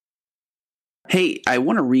Hey, I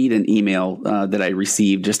want to read an email that I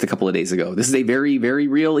received just a couple of days ago. This is a very, very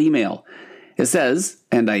real email. It says,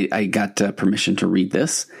 and I got permission to read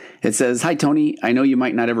this. It says, "Hi, Tony. I know you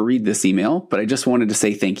might not ever read this email, but I just wanted to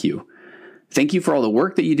say thank you. Thank you for all the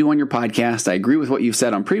work that you do on your podcast. I agree with what you've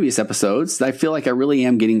said on previous episodes. I feel like I really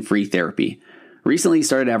am getting free therapy. Recently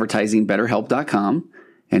started advertising BetterHelp.com."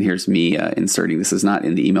 And here's me inserting, this is not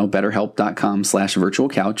in the email,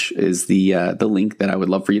 BetterHelp.com/virtualcouch is the link that I would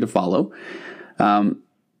love for you to follow.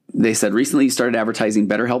 They said, "Recently started advertising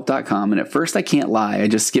BetterHelp.com, and at first, I can't lie, I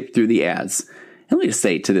just skipped through the ads." And let me just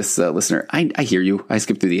say to this listener, I hear you. I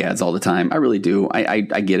skip through the ads all the time. I really do. I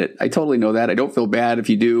get it. I totally know that. I don't feel bad if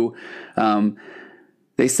you do.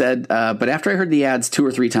 They said, "But after I heard the ads 2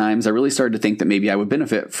 or 3 times, I really started to think that maybe I would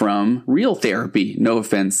benefit from real therapy. No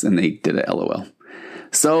offense." And they did a LOL.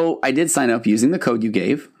 "So I did sign up using the code you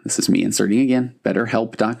gave." This is me inserting again,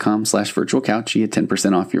 BetterHelp.com/virtualcouch. You get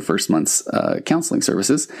 10% off your first month's counseling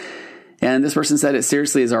services. And this person said, "It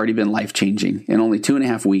seriously has already been life-changing in only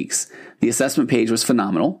 2.5 weeks. The assessment page was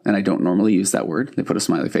phenomenal," and I don't normally use that word. They put a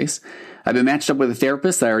smiley face. "I've been matched up with a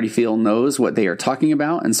therapist that I already feel knows what they are talking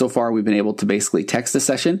about, and so far we've been able to basically text a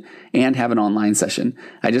session and have an online session.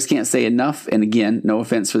 I just can't say enough, and again, no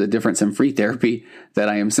offense for the difference in free therapy that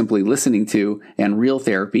I am simply listening to and real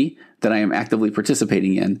therapy that I am actively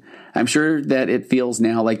participating in. I'm sure that it feels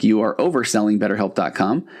now like you are overselling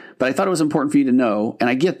BetterHelp.com, but I thought it was important for you to know, and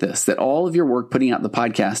I get this, that all of your work putting out the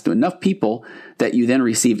podcast to enough people that you then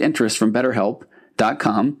received interest from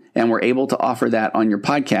BetterHelp.com and were able to offer that on your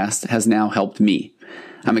podcast has now helped me.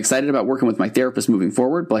 I'm excited about working with my therapist moving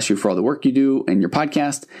forward. Bless you for all the work you do in your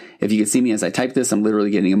podcast. If you could see me as I type this, I'm literally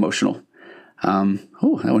getting emotional."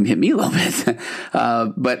 That one hit me a little bit.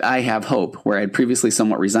 But I have hope, where I had previously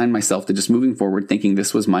somewhat resigned myself to just moving forward, thinking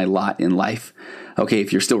this was my lot in life. Okay,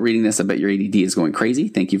 if you're still reading this, I bet your ADD is going crazy.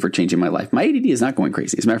 Thank you for changing my life. My ADD is not going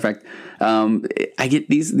crazy. As a matter of fact, I get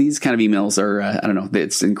these kind of emails are, I don't know,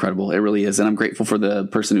 it's incredible. It really is. And I'm grateful for the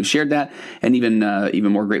person who shared that, and even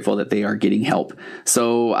more grateful that they are getting help.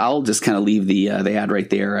 So I'll just kind of leave the ad right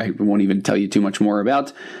there. I won't even tell you too much more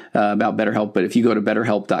about BetterHelp, but if you go to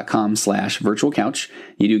BetterHelp.com/virtualcouch,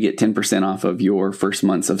 you do get 10% off of your first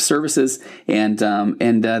months of services. And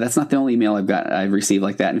that's not the only email I've received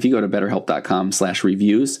like that. And if you go to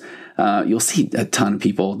BetterHelp.com/reviews, you'll see a ton of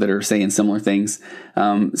people that are saying similar things.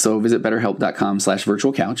 So visit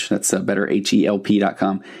BetterHelp.com/virtualcouch. That's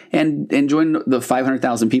BetterHelp.com, and join the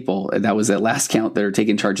 500,000 people. That was at last count that are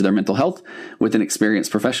taking charge of their mental health with an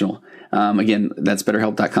experienced professional. Again, that's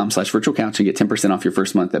BetterHelp.com/virtualcouch. You get 10% off your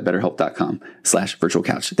first month at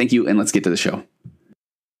BetterHelp.com/virtualcouch. Thank you, and let's get to the show.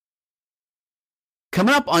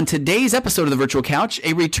 Coming up on today's episode of the Virtual Couch,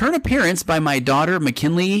 a return appearance by my daughter,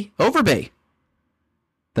 McKinley Overbay.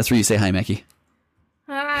 That's where you say hi, Mackie.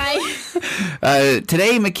 Hi.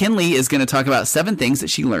 Today, McKinley is going to talk about 7 things that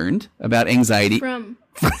she learned about anxiety.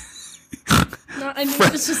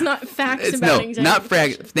 It's just not facts about anxiety. Not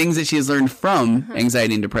things that she has learned from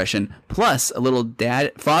anxiety and depression, plus a little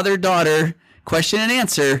father-daughter question and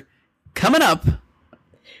answer coming up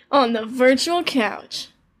on the Virtual Couch.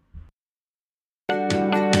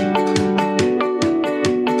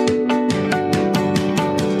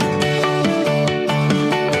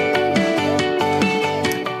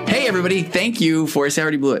 Everybody, thank you for, I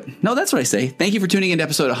already blew it. No, that's what I say. Thank you for tuning in to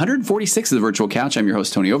episode 146 of the Virtual Couch. I'm your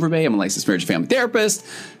host, Tony Overbay. I'm a licensed marriage and family therapist,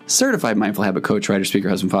 certified mindful habit coach, writer, speaker,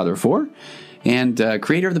 husband, father of 4, and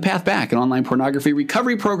creator of The Path Back, an online pornography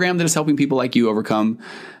recovery program that is helping people like you overcome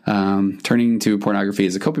turning to pornography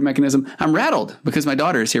as a coping mechanism. I'm rattled because my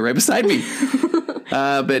daughter is here right beside me.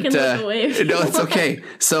 But no, it's okay.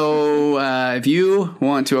 So if you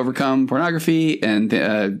want to overcome pornography, and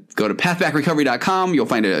go to pathbackrecovery.com, you'll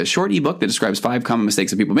find a short ebook that describes 5 common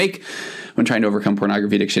mistakes that people make when trying to overcome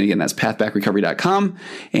pornography addiction. Again, that's pathbackrecovery.com.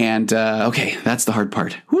 And okay, that's the hard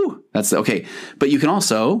part. Whew, that's okay. But you can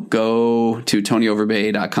also go to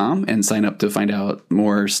tonyoverbay.com and sign up to find out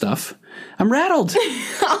more stuff. I'm rattled.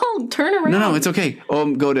 Oh, turn around. No, it's okay.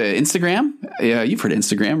 Go to Instagram. Yeah, you've heard of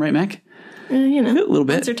Instagram, right, Mac? A little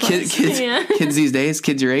bit. Kids these days,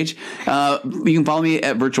 kids your age. You can follow me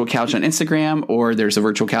at Virtual Couch on Instagram, or there's a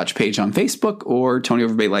Virtual Couch page on Facebook, or Tony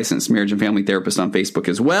Overbay, licensed marriage and family therapist on Facebook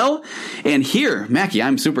as well. And here, Mackie,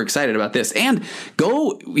 I'm super excited about this. And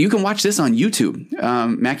you can watch this on YouTube.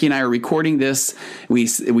 Mackie and I are recording this. We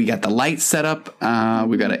got the lights set up.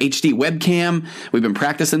 We've got an HD webcam. We've been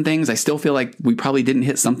practicing things. I still feel like we probably didn't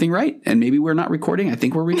hit something right, and maybe we're not recording. I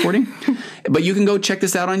think we're recording. But you can go check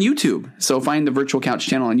this out on YouTube. So go find the Virtual Couch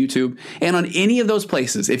channel on YouTube and on any of those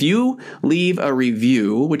places. If you leave a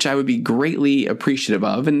review, which I would be greatly appreciative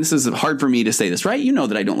of, and this is hard for me to say this, right? You know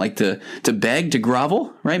that I don't like to beg, to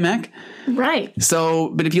grovel, right, Mac? Right. So,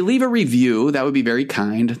 but if you leave a review, that would be very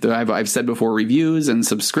kind. I've said before, reviews and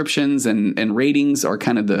subscriptions and ratings are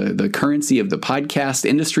kind of the currency of the podcast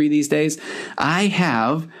industry these days. I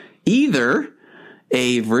have either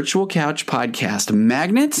a Virtual Couch Podcast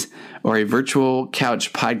magnet or a Virtual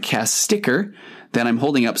Couch Podcast sticker that I'm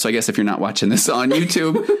holding up. So I guess if you're not watching this on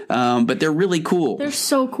YouTube, but they're really cool. They're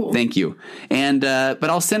so cool. Thank you. And, but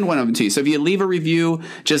I'll send one of them to you. So if you leave a review,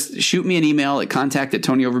 just shoot me an email at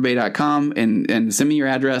contact@tonyoverbay.com and send me your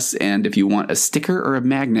address. And if you want a sticker or a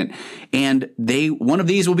magnet, and one of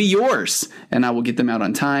these will be yours, and I will get them out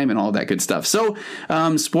on time and all that good stuff. So,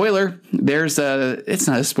 spoiler, it's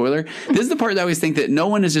not a spoiler. This is the part that I always think that no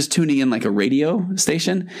one is just tuning in like a radio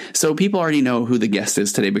station. So people already know who the guest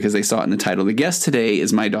is today because they saw it in the title. The guest today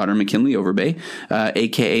is my daughter, McKinley Overbay,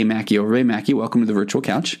 a.k.a. Mackie Overbay. Mackie, welcome to the Virtual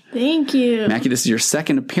Couch. Thank you. Mackie, this is your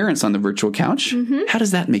second appearance on the Virtual Couch. Mm-hmm. How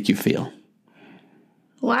does that make you feel?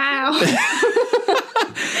 Wow.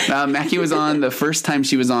 Mackie was on, the first time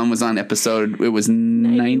she was on episode, it was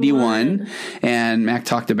 91. And Mac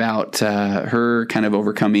talked about her kind of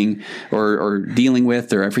overcoming or dealing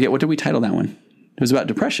with, or I forget, what did we title that one? It was about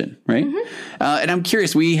depression, right? Mm-hmm. And I'm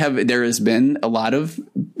curious, there has been a lot of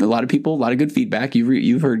people, a lot of good feedback.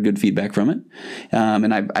 You've heard good feedback from it.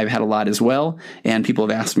 And I've had a lot as well. And people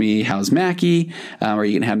have asked me, how's Mackie? Are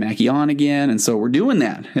you going to have Mackie on again? And so we're doing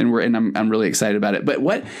that, and I'm really excited about it. But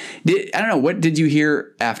what did you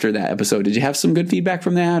hear after that episode? Did you have some good feedback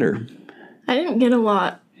from that, or? I didn't get a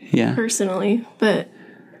lot personally, but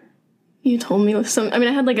you told me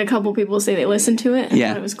I had like a couple people say they listened to it and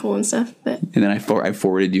thought it was cool and stuff. But and then I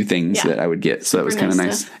forwarded you things that I would get. So that was kind of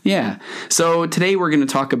nice. Yeah. So today we're going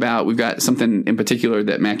to talk about, we've got something in particular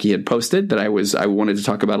that Mackie had posted that I wanted to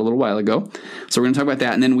talk about a little while ago. So we're going to talk about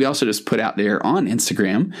that. And then we also just put out there on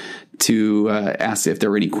Instagram to ask if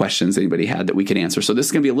there were any questions anybody had that we could answer. So this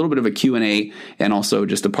is going to be a little bit of a Q&A and also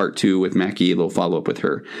just a part 2 with Mackie, a little follow-up with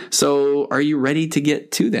her. So are you ready to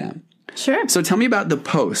get to that? Sure. So tell me about the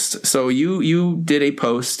post. So you did a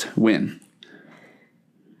post when?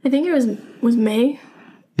 I think it was May.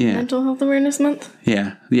 Yeah. Mental Health Awareness Month.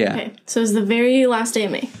 Yeah. Yeah. Okay. So it was the very last day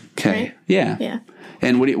of May. Okay. Right? Yeah. Yeah.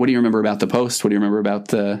 And what do you remember about the post? What do you remember about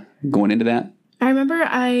going into that? I remember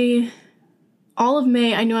all of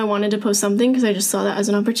May, I knew I wanted to post something because I just saw that as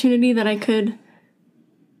an opportunity that I could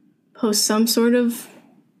post some sort of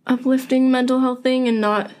uplifting mental health thing and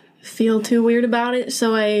not feel too weird about it.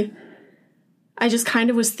 So I just kind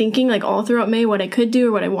of was thinking like all throughout May what I could do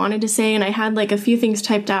or what I wanted to say. And I had like a few things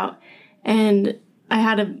typed out and I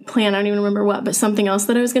had a plan. I don't even remember what, but something else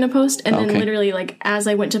that I was going to post. And then literally like as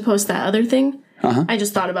I went to post that other thing, I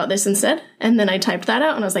just thought about this instead. And then I typed that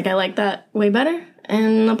out and I was like, I like that way better.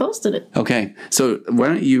 And I posted it. Okay. So why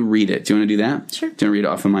don't you read it? Do you want to do that? Sure. Do you want to read it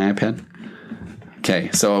off of my iPad?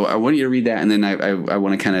 Okay, so I want you to read that, and then I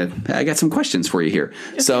want to I got some questions for you here.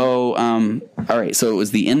 Okay. So, all right, so it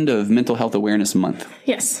was the end of Mental Health Awareness Month.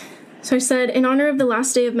 Yes. So I said, in honor of the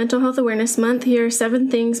last day of Mental Health Awareness Month, here are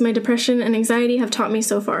 7 things my depression and anxiety have taught me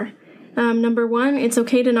so far. Number 1, it's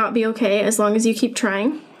okay to not be okay as long as you keep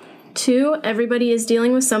trying. 2, everybody is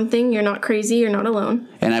dealing with something. You're not crazy. You're not alone.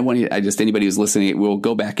 And anybody who's listening, we'll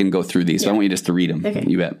go back and go through these. So I want you just to read them. Okay.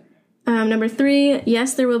 You bet. Number 3,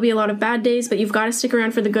 yes, there will be a lot of bad days, but you've got to stick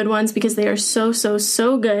around for the good ones because they are so, so,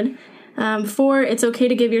 so good. 4, it's okay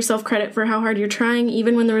to give yourself credit for how hard you're trying,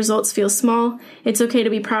 even when the results feel small. It's okay to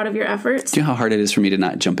be proud of your efforts. Do you know how hard it is for me to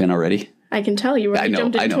not jump in already? I can tell you already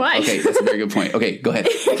jumped in twice. Okay, that's a very good point. Okay, go ahead.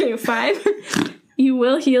 Okay, 5, you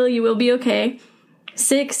will heal, you will be okay.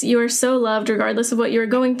 6, you are so loved regardless of what you are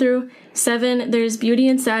going through. 7, there's beauty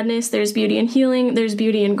in sadness, there's beauty in healing, there's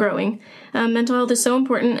beauty in growing. Mental health is so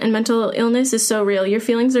important and mental illness is so real. Your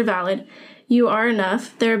feelings are valid. You are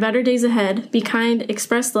enough. There are better days ahead. Be kind,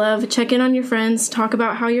 express love, check in on your friends, talk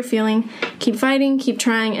about how you're feeling. Keep fighting, keep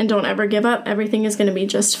trying, and don't ever give up. Everything is going to be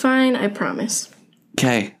just fine, I promise.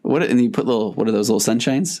 Okay. And you put what are those little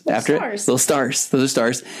sunshines after stars. It? Little stars. Those are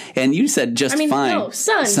stars. And you said fine. No,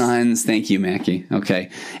 suns. Suns. Thank you, Mackie. Okay.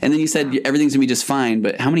 And then you said everything's going to be just fine,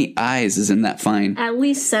 but how many I's is in that fine? At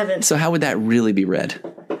least 7. So how would that really be read?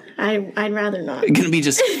 I'd rather not. Going to be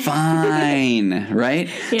just fine, right?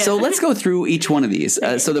 Yeah. So let's go through each one of these.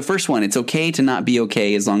 Okay. So the first one, it's okay to not be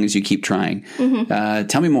okay as long as you keep trying. Mm-hmm.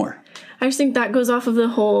 Tell me more. I just think that goes off of the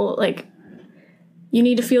whole, like, you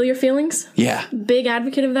need to feel your feelings. Yeah. Big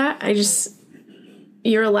advocate of that.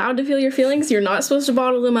 You're allowed to feel your feelings. You're not supposed to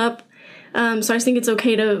bottle them up. So I just think it's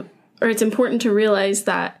okay it's important to realize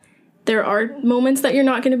that there are moments that you're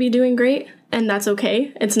not going to be doing great, and that's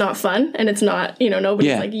okay. It's not fun, and it's not,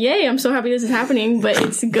 nobody's like, yay, I'm so happy this is happening, but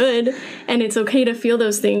it's good, and it's okay to feel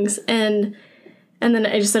those things. And then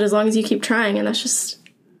I just said, as long as you keep trying, and that's just,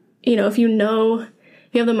 if you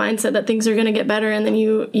have the mindset that things are going to get better, and then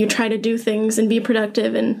you try to do things and be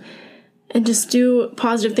productive and just do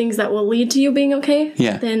positive things that will lead to you being okay,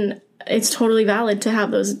 then it's totally valid to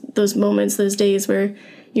have those moments, those days where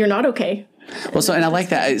you're not okay. Well, so, and I like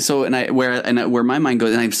that. So, where my mind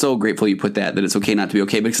goes, and I'm so grateful you put that it's okay not to be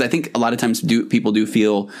okay, because I think a lot of times people do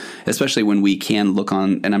feel, especially when we can look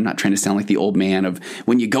on, and I'm not trying to sound like the old man of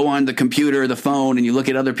when you go on the computer or the phone and you look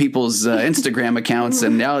at other people's Instagram accounts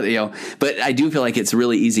and now, but I do feel like it's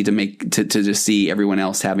really easy to just see everyone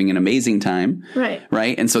else having an amazing time. Right.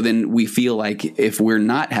 Right. And so then we feel like if we're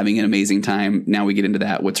not having an amazing time, now we get into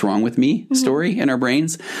that what's wrong with me story in our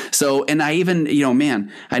brains. So, and I even,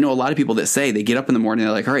 I know a lot of people that say they get up in the morning,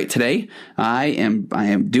 they're like, all right, today I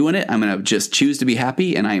am doing it. I'm going to just choose to be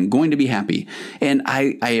happy, and I am going to be happy. And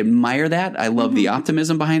I admire that. I love the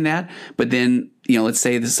optimism behind that. But then, let's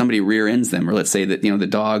say that somebody rear ends them, or let's say that, the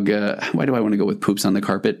dog, why do I want to go with poops on the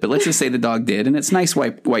carpet? But let's just say the dog did, and it's nice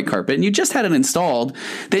white carpet, and you just had it installed,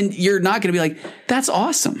 then you're not going to be like, that's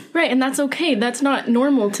awesome. Right. And that's okay. That's not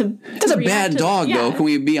normal to. That's a bad dog, though. Can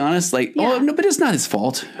we be honest? Like, oh, no, but it's not his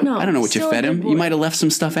fault. No, I don't know what you fed him. You might have left some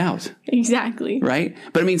stuff out. Exactly. Right.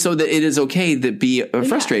 But I mean, so that it is okay to be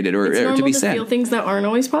frustrated or to be sad. Feel things that aren't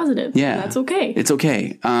always positive. Yeah. That's okay. It's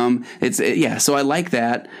okay. So I like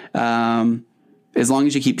that. As long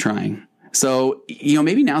as you keep trying. So,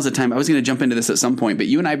 maybe now's the time. I was going to jump into this at some point, but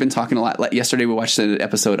you and I have been talking a lot. Yesterday, we watched an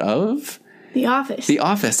episode of The Office. The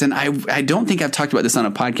Office. And I don't think I've talked about this on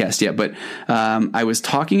a podcast yet, but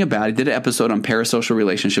I did an episode on parasocial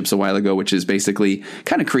relationships a while ago, which is basically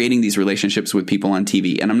kind of creating these relationships with people on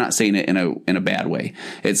TV. And I'm not saying it in a bad way.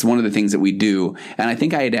 It's one of the things that we do. And I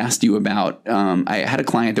think I had asked you about, I had a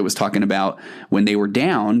client that was talking about when they were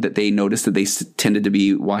down, that they noticed that they tended to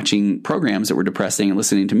be watching programs that were depressing and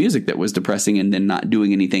listening to music that was depressing and then not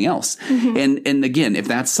doing anything else. And again, if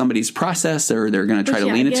that's somebody's process or they're going to try to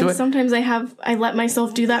lean into it. Sometimes I let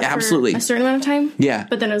myself do that for a certain amount of time. Yeah.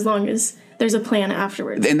 But then as long as there's a plan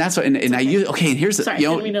afterwards. And that's what, and I use, okay, and here's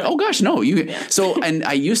the, oh gosh, no, so, and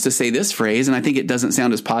I used to say this phrase, and I think it doesn't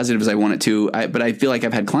sound as positive as I want it to, but I feel like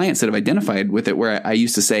I've had clients that have identified with it where I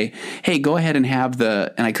used to say, hey, go ahead and have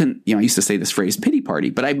and I couldn't, I used to say this phrase pity party,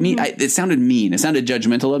 but it sounded mean. It sounded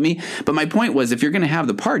judgmental of me. But my point was, if you're going to have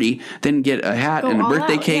the party, then get a hat and a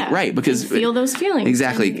birthday cake. Right. Because and feel those feelings.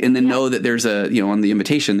 Exactly. And then know that there's on the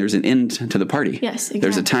invitation, there's an end to the party. Yes. Exactly.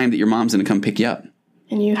 There's a time that your mom's going to come pick you up.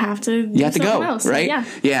 And you have to go, else. Right?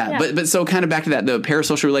 Yeah. But so kind of back to that, the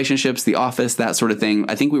parasocial relationships, the office, that sort of thing.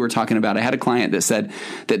 I think we were talking about, I had a client that said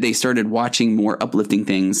that they started watching more uplifting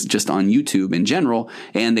things just on YouTube in general,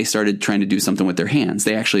 and they started trying to do something with their hands.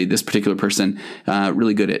 They actually, this particular person,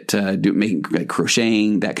 really good at making like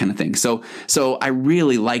crocheting, that kind of thing. So I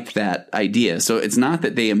really liked that idea. So it's not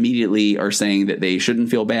that they immediately are saying that they shouldn't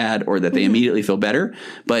feel bad or that they immediately feel better,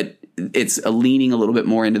 but it's leaning a little bit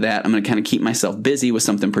more into that. I'm going to kind of keep myself busy with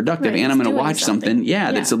something productive, and I'm going to watch something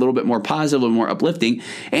that's a little bit more positive, a little more uplifting.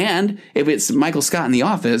 And if it's Michael Scott in The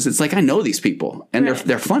Office, it's like, I know these people and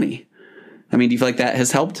they're funny. I mean, do you feel like that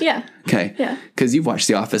has helped? Yeah. Okay. Yeah. Because you've watched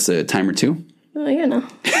The Office a time or two. Well,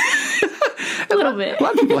 a little bit. A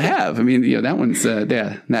lot of people have. I mean, that one's,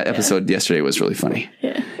 that episode yesterday was really funny.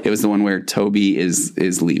 Yeah. It was the one where Toby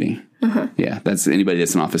is leaving. Uh-huh. Yeah. That's anybody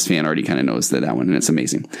that's an Office fan already kind of knows that one, and it's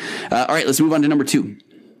amazing. All right, let's move on to number 2.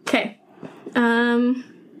 Okay.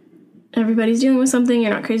 Everybody's dealing with something.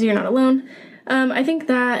 You're not crazy. You're not alone. I think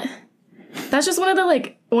that's just one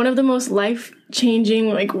of the most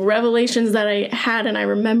life-changing, revelations that I had and I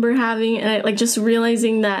remember having. And I just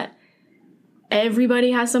realizing that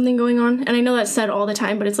everybody has something going on. And I know that's said all the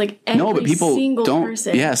time, but it's every single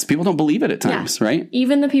person. Yes, people don't believe it at times, right?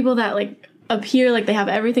 Even the people that appear like they have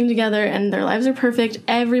everything together and their lives are perfect,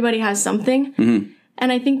 everybody has something. Mm-hmm.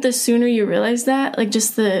 And I think the sooner you realize that,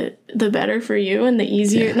 just the better for you and the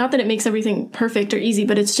easier. Yeah. Not that it makes everything perfect or easy,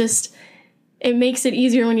 but it's just, it makes it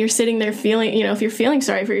easier when you're sitting there feeling, if you're feeling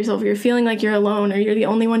sorry for yourself, or you're feeling like you're alone or you're the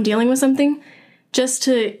only one dealing with something, just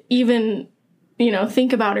to even,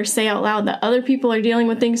 think about or say out loud that other people are dealing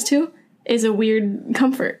with things too is a weird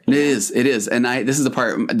comfort. It is. And this is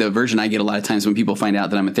the version I get a lot of times when people find out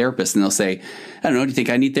that I'm a therapist, and they'll say, I don't know, do you think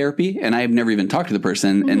I need therapy? And I've never even talked to the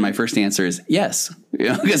person. Mm-hmm. And my first answer is yes.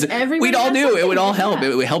 because we'd all do. It would all help.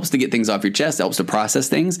 It helps to get things off your chest. It helps to process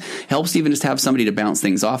things. It helps to even just have somebody to bounce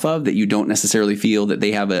things off of that you don't necessarily feel that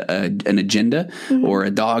they have an agenda or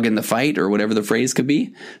a dog in the fight or whatever the phrase could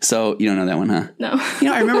be. So you don't know that one, huh? No.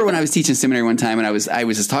 I remember when I was teaching seminary one time and I was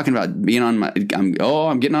just talking about being on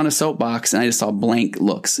I'm getting on a soapbox and I just saw blank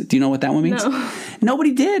looks. Do you know what that one means? No.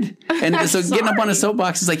 Nobody did. And so getting up on a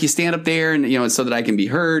soapbox is like you stand up there and, so that I can be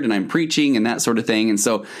heard and I'm preaching and that sort of thing. And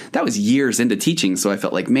so that was years into teaching. So I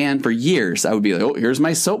felt like, man, for years I would be like, oh, here's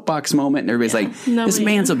my soapbox moment. And everybody's like, this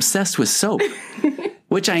man's obsessed with soap.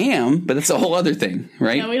 Which I am, but that's a whole other thing,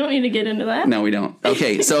 right? No, we don't need to get into that. No, we don't.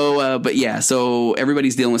 Okay, so, so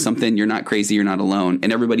everybody's dealing with something. You're not crazy. You're not alone.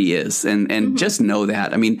 And everybody is. And just know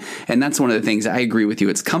that. I mean, and that's one of the things I agree with you.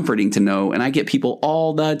 It's comforting to know. And I get people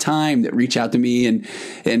all the time that reach out to me and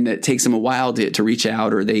it takes them a while to reach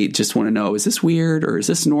out, or they just want to know, is this weird or is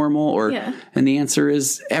this normal? Or, and the answer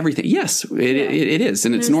is everything. Yes, it is.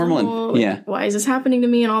 And it's normal. Whole, why is this happening to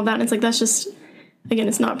me and all that? And it's like, that's just, again,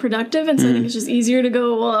 it's not productive. And so I think it's just easier to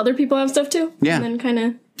go, well, other people have stuff too. Yeah. And then kind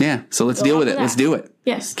of. Yeah. So let's deal with it. Let's do it.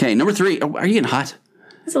 Yes. Okay. Number 3. Oh, are you getting hot?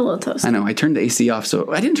 It's a little toasty. I know. I turned the AC off.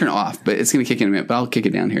 So I didn't turn it off, but it's going to kick in a minute. But I'll kick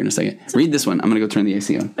it down here in a second. Read this one. I'm going to go turn the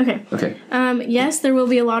AC on. Okay. Okay. Yes, there will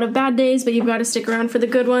be a lot of bad days, but you've got to stick around for the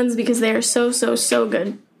good ones because they are so, so, so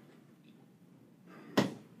good.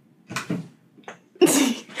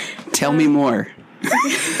 Tell me more.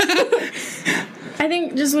 I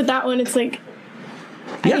think just with that one, it's like.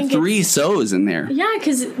 You have 3 so's in there. Yeah,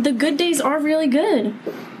 because the good days are really good.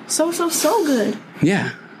 So good.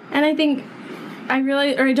 Yeah. And I think I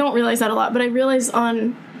don't realize that a lot, but I realize if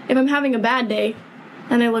I'm having a bad day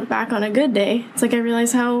and I look back on a good day, it's like I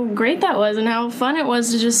realize how great that was and how fun it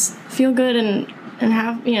was to just feel good and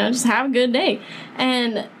have, just have a good day.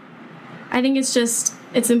 And I think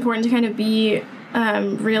it's important to kind of be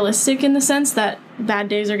realistic in the sense that bad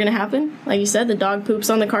days are going to happen. Like you said, the dog poops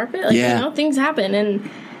on the carpet. Things happen and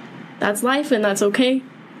that's life and that's okay.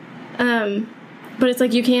 But it's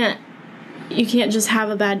like you can't just have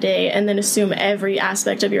a bad day and then assume every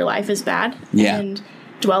aspect of your life is bad and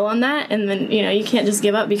dwell on that. And then, you can't just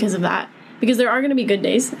give up because of that, because there are going to be good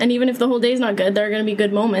days. And even if the whole day is not good, there are going to be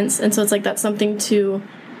good moments. And so it's like, that's something to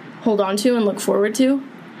hold on to and look forward to.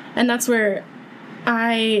 And that's where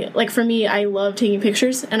for me, I love taking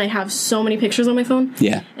pictures and I have so many pictures on my phone.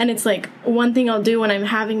 Yeah. And it's like one thing I'll do when I'm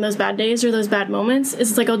having those bad days or those bad moments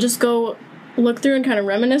is it's like I'll just go look through and kind of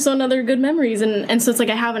reminisce on other good memories. And so it's like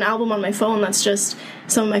I have an album on my phone that's just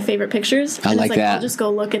some of my favorite pictures. I like that. I'll just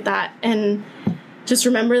go look at that and just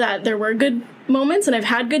remember that there were good moments and I've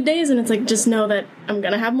had good days, and it's like just know that I'm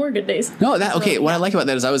gonna have more good days. No, what I like about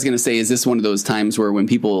that is I was gonna say, is this one of those times where when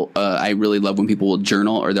people I really love when people will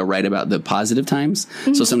journal or they'll write about the positive times.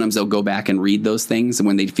 So sometimes they'll go back and read those things and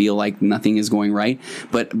when they feel like nothing is going right.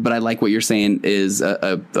 But I like what you're saying is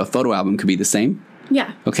a photo album could be the same.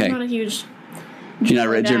 Yeah. Okay. I'm not a huge you're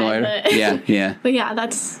not a journal writer? Yeah. But yeah,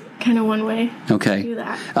 that's kind of one way to do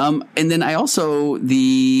that. And then I also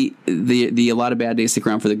the a lot of bad days stick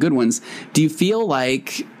around for the good ones. Do you feel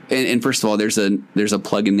like, and first of all, there's a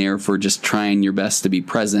plug in there for just trying your best to be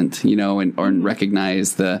present, and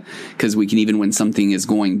recognize because we can, even when something is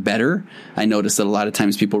going better, I notice that a lot of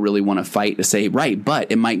times people really want to fight to say, right,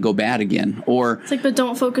 but it might go bad again, or it's like, but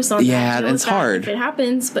don't focus on that. Yeah, that's hard. If it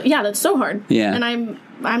happens, but yeah, that's so hard. Yeah. And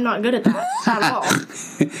I'm not good at that at all.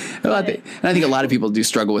 And I think a lot of people do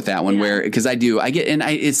struggle with that one because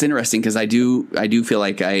it's interesting because I do feel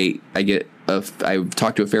like I've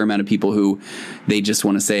talked to a fair amount of people who they just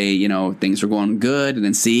want to say, things are going good and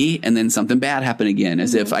then something bad happened again,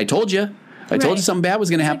 as if I told you something bad was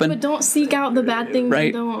going to happen. But don't seek out the bad things.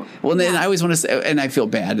 Right. Don't. Well, then I always want to say, and I feel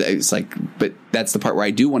bad. It's like, but that's the part where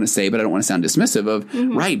I do want to say, but I don't want to sound dismissive of,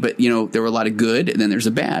 right. But there were a lot of good and then there's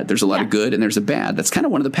a bad. There's a lot of good and there's a bad. That's kind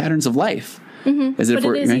of one of the patterns of life. But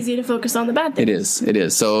it is easy to focus on the bad things. It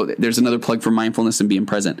is. So there's another plug for mindfulness and being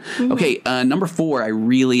present. Okay. Number 4, I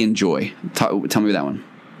really enjoy. Tell me that one.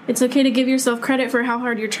 It's okay to give yourself credit for how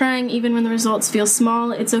hard you're trying, even when the results feel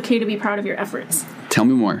small. It's okay to be proud of your efforts. Tell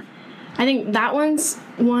me more. I think that one's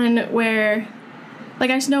one where, I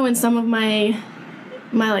just know in some of my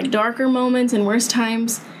darker moments and worst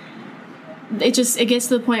times, it gets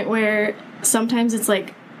to the point where sometimes it's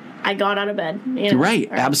like I got out of bed. Right.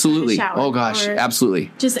 Absolutely. Oh gosh.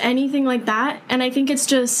 Absolutely. Just anything like that. And I think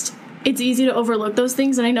it's easy to overlook those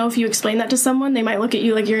things. And I know if you explain that to someone, they might look at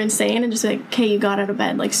you like you're insane and just be like, okay, you got out of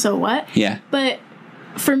bed. Like, so what? Yeah. But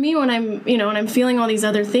for me, when I'm feeling all these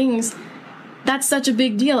other things, that's such a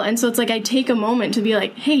big deal. And so it's like I take a moment to be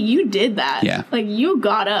like, hey, you did that. Yeah. Like, you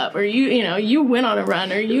got up, or you went on a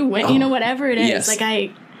run, or you went, whatever it is. Yes.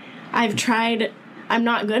 Like, I've tried I'm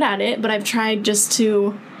not good at it, but I've tried just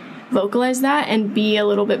to vocalize that and be a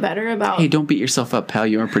little bit better about. Hey, don't beat yourself up, pal.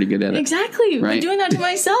 You are pretty good at it. Exactly. Right? I'm doing that to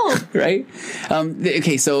myself. Right?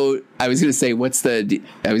 Okay, so I was going to say,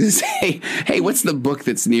 hey, what's the book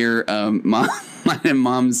that's near mine and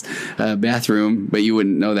mom's bathroom? But you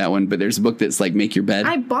wouldn't know that one. But there's a book that's like Make Your Bed.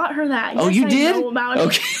 I bought her that. Oh, yes, you did? I know about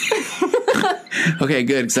it. Okay,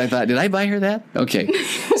 good. Because I thought, did I buy her that? Okay.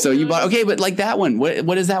 So you bought, okay, but like that one,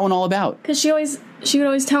 what is that one all about? Because she would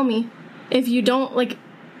always tell me, if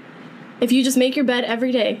you just make your bed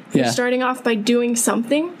every day, you're starting off by doing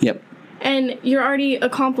something. Yep. And you're already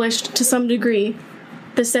accomplished to some degree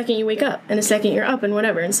the second you wake up and the second you're up and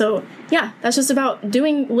whatever. And so, yeah, that's just about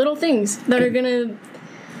doing little things that are going to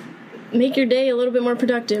make your day a little bit more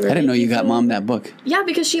productive. I didn't know you got Mom that book. Yeah,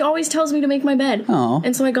 because she always tells me to make my bed. Oh.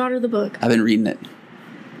 And so I got her the book. I've been reading it.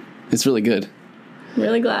 It's really good. I'm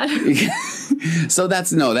really glad. So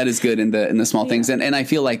that is good in the small things. And I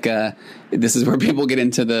feel like this is where people get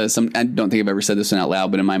into I don't think I've ever said this one out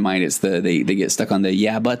loud, but in my mind it's they get stuck on the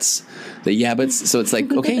yeah buts. So it's like,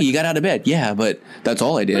 okay, you got out of bed. Yeah, but that's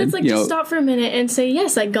all I did. But it's like, just stop for a minute and say,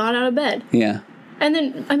 yes, I got out of bed. Yeah. And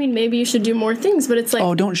then, I mean, maybe you should do more things, but it's like...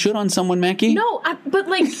 Oh, don't shoot on someone, Mackie. No, but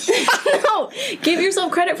like, no, give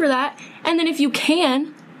yourself credit for that. And then if you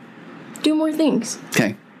can, do more things.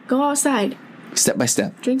 Okay. Go outside. Step by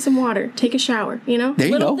step. Drink some water. Take a shower, There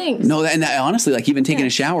you go. Things. No, and honestly, like even taking a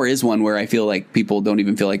shower is one where I feel like people don't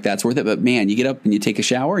even feel like that's worth it. But man, you get up and you take a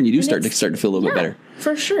shower and you do start to feel a little bit better.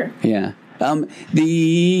 For sure. Yeah. I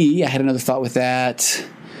had another thought with that.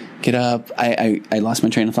 Get up. I lost my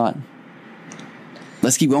train of thought.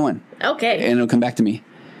 Let's keep going. Okay. And it'll come back to me.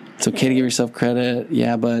 It's okay to give yourself credit.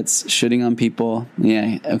 Yeah, but shitting on people.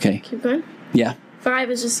 Yeah. Okay. Keep going. Yeah. 5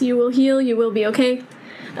 is just you will heal. You will be okay.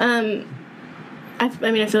 I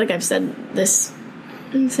feel like I've said this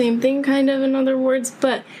same thing kind of in other words,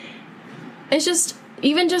 but it's just,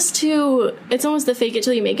 it's almost the fake it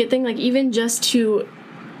till you make it thing. Like, even just to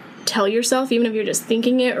tell yourself, even if you're just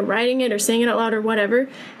thinking it or writing it or saying it out loud or whatever,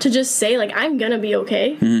 to just say, like, I'm gonna be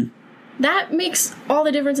okay. Mm-hmm. That makes all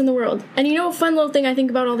the difference in the world. And you know a fun little thing I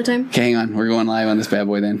think about all the time? Okay, hang on. We're going live on this bad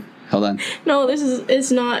boy then. Hold on. No,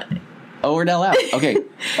 it's not. Oh, we're now out. Okay.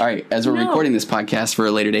 All right. As we're recording this podcast for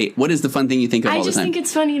a later date, what is the fun thing you think of all the time? I just think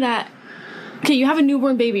it's funny that, okay, you have a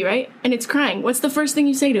newborn baby, right? And it's crying. What's the first thing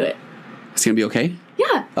you say to it? It's going to be okay?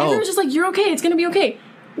 Yeah. Oh. Everyone's just like, you're okay. It's going to be okay.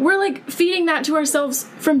 We're like feeding that to ourselves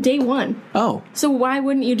from day one. Oh. So why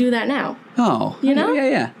wouldn't you do that now? Oh. You know?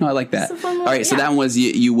 Yeah. No, I like that. All right. So that one was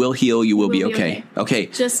you will heal, you will be okay. Okay.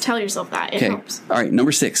 Just tell yourself that. It helps. All right.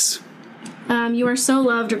 Number 6. You are so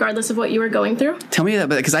loved regardless of what you are going through. Tell me that,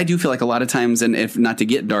 because I do feel like a lot of times, and if not to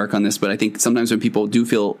get dark on this, but I think sometimes when people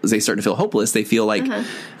they start to feel hopeless, they feel like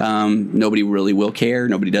nobody really will care.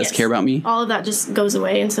 Nobody does care about me. All of that just goes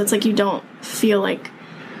away. And so it's like you don't feel like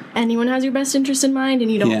anyone has your best interest in mind,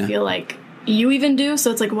 and you don't feel like you even do.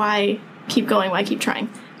 So it's like, why keep going? Why keep trying?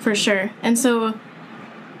 For sure. And so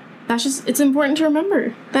it's important to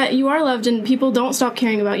remember that you are loved, and people don't stop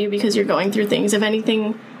caring about you because you're going through things. If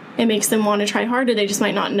anything, it makes them want to try harder. They just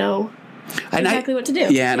might not know exactly what to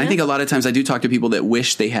do. Yeah, and I think a lot of times I do talk to people that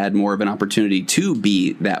wish they had more of an opportunity to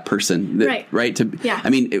be that person. Right. I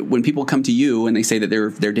mean, when people come to you and they say that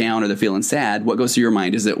they're down or they're feeling sad, what goes through your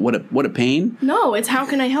mind? Is it what a pain? No, it's how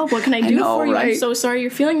can I help? What can I do for you? Right? I'm so sorry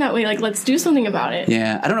you're feeling that way. Like, let's do something about it.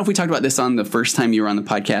 Yeah, I don't know if we talked about this on the first time you were on the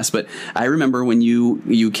podcast, but I remember when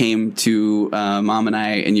you came to Mom and I,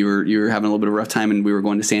 and you were having a little bit of a rough time, and we were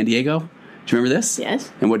going to San Diego. Do you remember this?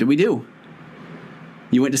 Yes. And what did we do?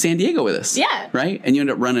 You went to San Diego with us. Yeah. Right? And you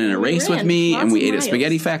ended up running a race with me, and we ate at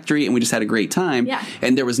Spaghetti Factory, and we just had a great time. Yeah.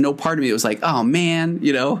 And there was no part of me that was like, oh, man,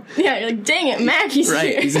 Yeah, you're like, dang it, Mackie's right,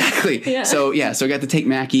 here. Exactly. Yeah. So I got to take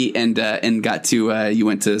Mackie and got to, you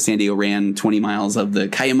went to San Diego, ran 20 miles of the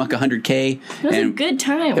Cayumaca 100K. It was a good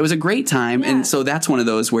time. It was a great time. Yeah. And so that's one of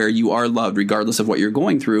those where you are loved regardless of what you're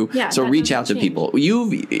going through. Yeah, so reach out to people. You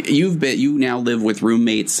now live with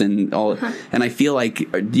roommates and all, and I feel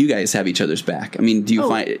like, do you guys have each other's back? I mean, do you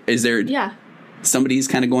find, is there, somebody's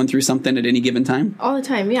kind of going through something at any given time? All the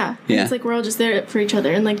time, yeah. And it's like we're all just there for each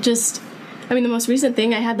other. And like the most recent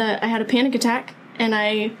thing, I had a panic attack, and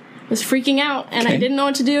I was freaking out, and I didn't know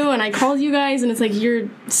what to do, and I called you guys, and it's like, you're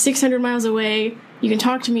 600 miles away. You can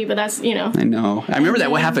talk to me, but that's, I know. I remember that.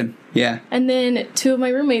 What happened? Yeah. And then 2 of my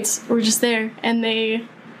roommates were just there, and they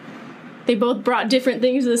both brought different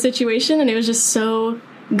things to the situation, and it was just so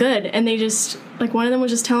good. And they just, like, one of them was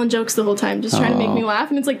just telling jokes the whole time, just trying to make me laugh,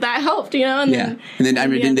 and it's like, that helped, And then I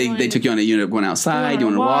remember they took you on you went outside, you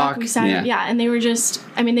want to walk. We sat, and they were just,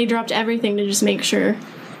 they dropped everything to just make sure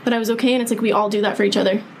that I was okay, and it's like, we all do that for each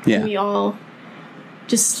other. Yeah. And we all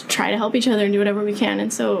just try to help each other and do whatever we can.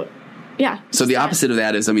 And so, yeah. So the opposite of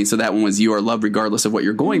that is, I mean, so that one was you are loved regardless of what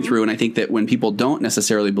you're going through. And I think that when people don't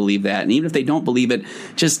necessarily believe that, and even if they don't believe it,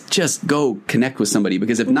 just go connect with somebody,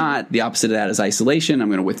 because if not, the opposite of that is isolation. I'm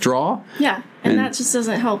going to withdraw. Yeah. And that just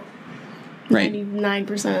doesn't help. Right.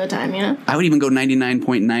 99% of the time, yeah. I would even go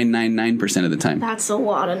 99.999% of the time. That's a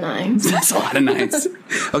lot of nines. That's a lot of nines.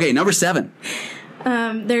 Okay, number 7.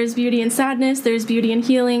 There's beauty in sadness. There's beauty in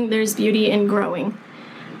healing. There's beauty in growing.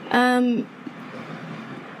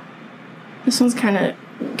 This one's can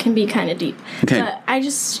be kind of deep. Okay. But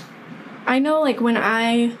I know, like, when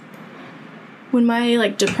my,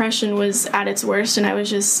 like, depression was at its worst and I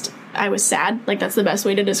was sad. Like, that's the best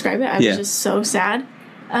way to describe it. I was just so sad.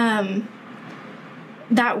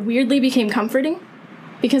 That weirdly became comforting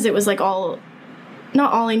because it was, like,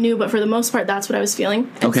 not all I knew, but for the most part, that's what I was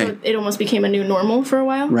feeling. And so it almost became a new normal for a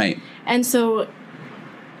while. Right. And so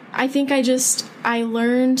I think I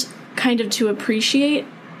learned kind of to appreciate,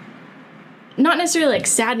 not necessarily like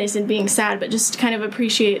sadness and being sad, but just kind of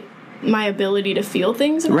appreciate my ability to feel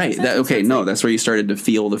things. Right. That's where you started to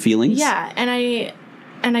feel the feelings. Yeah. And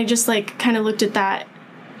I just like kind of looked at that.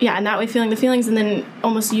 Yeah. And that way feeling the feelings and then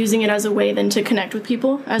almost using it as a way then to connect with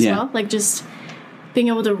people as well. Like just being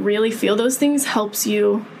able to really feel those things helps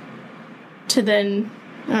you to then,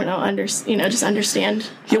 I don't know, just understand.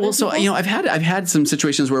 Yeah, well, so, I've had some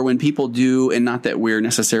situations where when people do, and not that we're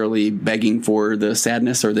necessarily begging for the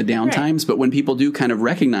sadness or the down times, but when people do kind of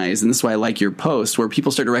recognize, and this is why I like your post, where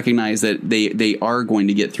people start to recognize that they are going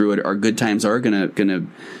to get through it, or good times are going to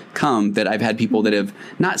come, that I've had people that have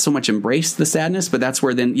not so much embraced the sadness, but that's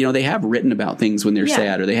where then, they have written about things when they're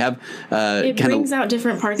sad, or they have it brings out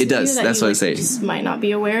different parts of you that that's you what I say. Just might not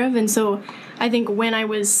be aware of. And so I think when I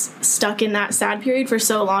was stuck in that sad period for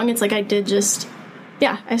so long, it's like I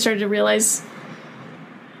started to realize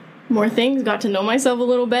more things, got to know myself a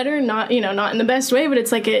little better, not in the best way, but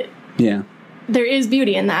it's like there is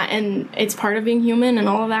beauty in that, and it's part of being human and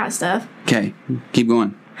all of that stuff. Okay, keep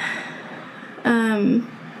going.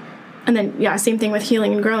 And then, same thing with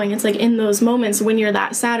healing and growing. It's like in those moments when you're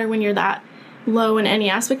that sad or when you're that low in any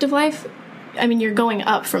aspect of life, I mean, you're going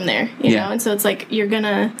up from there, you know? And so it's like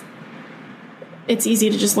it's easy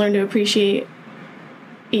to just learn to appreciate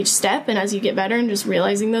each step. And as you get better and just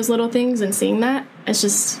realizing those little things and seeing that, it's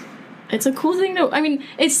a cool thing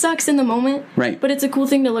it sucks in the moment. Right. But it's a cool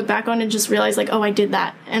thing to look back on and just realize, like, oh, I did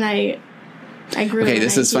that. And I grew. Okay,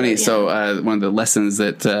 this is funny. So one of the lessons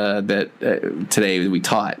that today we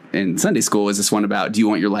taught in Sunday school is this one about, do you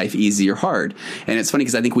want your life easy or hard? And it's funny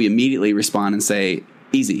because I think we immediately respond and say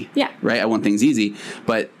easy. Yeah. Right? I want things easy.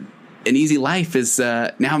 But an easy life is, now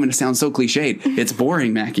I'm going to sound so cliched, it's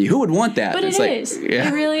boring, Mackie. Who would want that? But it is.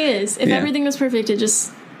 It really is. If everything was perfect, it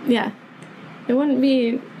wouldn't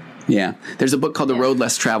be. Yeah. There's a book called The Road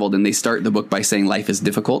Less Traveled, and they start the book by saying life is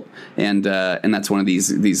difficult. And that's one of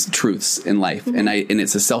these truths in life. Mm-hmm. And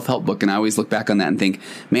it's a self-help book. And I always look back on that and think,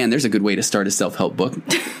 man, there's a good way to start a self-help book,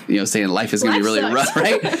 saying life is going to be really rough,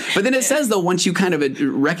 right? But then it says, though, once you kind of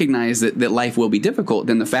recognize that life will be difficult,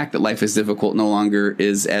 then the fact that life is difficult no longer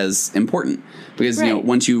is as important. Because,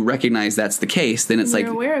 once you recognize that's the case, then it's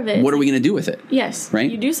You're aware of it. What are we going to do with it? Yes. Right?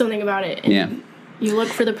 You do something about it. And you look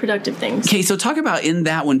for the productive things. Okay, so talk about in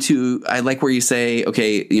that one, too, I like where you say,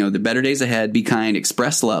 okay, the better days ahead, be kind,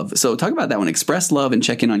 express love. So talk about that one, express love and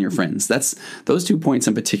check in on your friends. That's those 2 points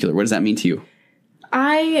in particular. What does that mean to you?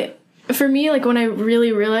 For me, like when I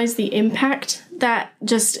really realized the impact that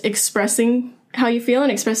just expressing how you feel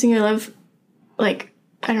and expressing your love, like,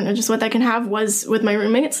 I don't know, just what that can have was with my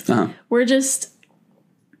roommates. Uh-huh. We're just...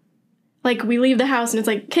 like, we leave the house and it's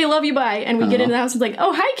like, okay, love you, bye. And we get into the house and it's like,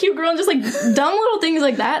 oh, hi, cute girl. And just like dumb little things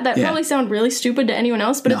like that probably sound really stupid to anyone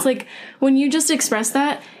else. But it's like when you just express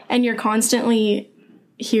that and you're constantly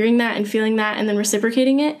hearing that and feeling that and then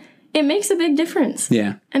reciprocating it, it makes a big difference.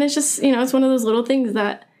 Yeah. And it's just, it's one of those little things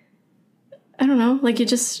that, I don't know, like you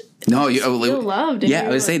just... feel loved. Yeah, I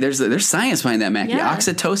would say there's science behind that, Mackie. Yeah.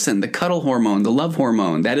 Oxytocin, the cuddle hormone, the love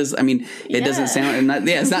hormone. That is, it doesn't sound,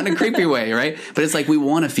 it's not in a creepy way, right? But it's like we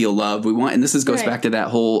want to feel loved. And this goes back to that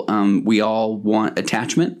whole, we all want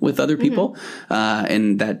attachment with other people. Mm-hmm.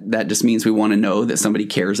 And that just means we want to know that somebody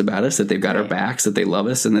cares about us, that they've got our backs, that they love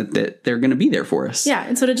us, and that they're going to be there for us. Yeah,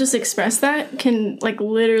 and so to just express that can like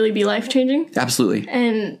literally be life-changing. Absolutely.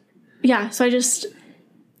 And so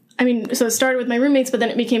so it started with my roommates, but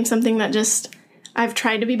then it became something that just I've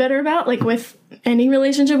tried to be better about, like with any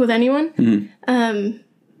relationship with anyone. Mm-hmm.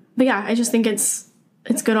 But yeah, I just think it's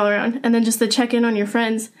good all around. And then just the check in on your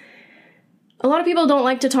friends. a lot of people don't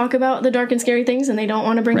like to talk about the dark and scary things, and they don't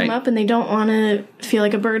want to bring them up, and they don't want to feel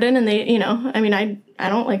like a burden, and they, I mean, I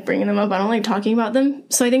don't like bringing them up. I don't like talking about them.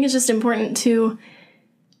 So I think it's just important to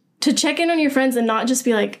check in on your friends and not just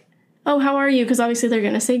be like, oh, how are you? Because obviously they're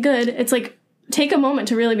going to say good. It's like, take a moment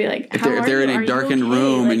to really be like, if they're in a darkened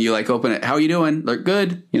room and you like open it, how are you doing? They're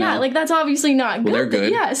good. You know? Like that's obviously not good. They're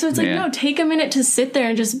good. Yeah. So it's like, no, take a minute to sit there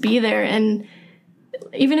and just be there. And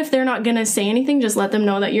even if they're not going to say anything, just let them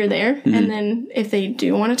know that you're there. Mm-hmm. And then if they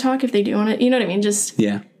do want to talk, if they do want to, you know what I mean? Just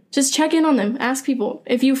check in on them. Ask people.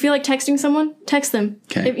 If you feel like texting someone, text them.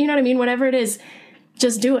 Okay. If, you know what I mean? Whatever it is,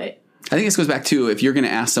 just do it. I think this goes back to if you're going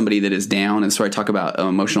to ask somebody that is down, and so I talk about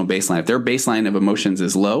emotional baseline. If their baseline of emotions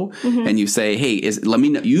is low, mm-hmm. and you say, "Hey, let me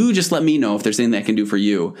know," you just let me know if there's anything that I can do for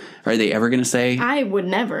you. Are they ever going to say? I would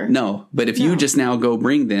never. No, but if you just now go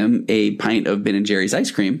bring them a pint of Ben and Jerry's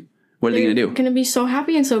ice cream, what are they going to do? They're going to be so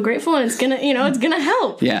happy and so grateful, and it's gonna, it's gonna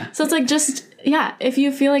help. Yeah. So it's like if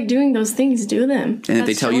you feel like doing those things, do them. And if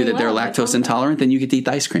they tell you that they're lactose intolerant, then you get to eat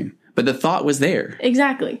the ice cream. But the thought was there.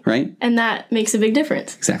 Exactly. Right? And that makes a big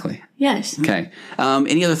difference. Exactly. Yes. Okay.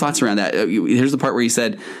 Any other thoughts around that? Here's the part where you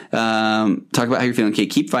said, talk about how you're feeling. Okay,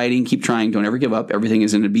 keep fighting, keep trying, don't ever give up. Everything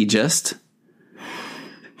is going to be just...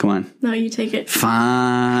 Come on. No, you take it.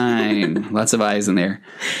 Fine. Lots of eyes in there.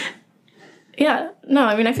 Yeah. No,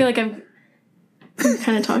 I mean, I feel like I've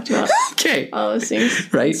kind of talked about all those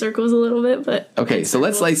things. Right? In circles a little bit, but... Okay, so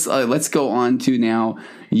let's go on to now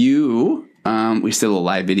you... we still have a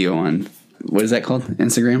live video on, what is that called?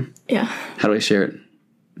 Instagram? Yeah. How do I share it?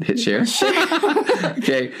 Hit share?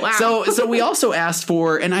 Okay. Wow. So we also asked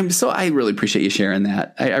for, and I really appreciate you sharing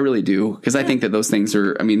that. I really do. Because I think that those things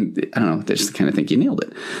are, I mean, I don't know, I just kind of think you nailed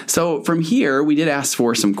it. So from here, we did ask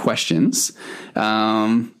for some questions.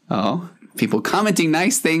 People commenting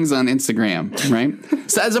nice things on Instagram, right?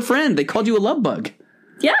 So as a friend, they called you a love bug.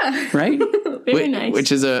 Yeah. Right? Very nice.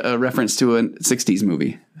 Which is a reference to a 60s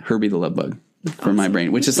movie, Herbie the Love Bug, for my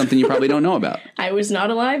brain, which is something you probably don't know about. I was not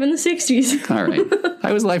alive in the 60s. All right.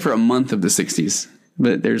 I was alive for a month of the 60s.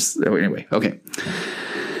 But anyway, okay.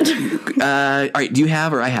 All right, do you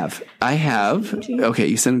have or I have? I have. Okay,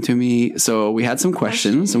 you sent them to me. So we had some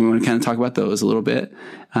questions, and we want to kind of talk about those a little bit.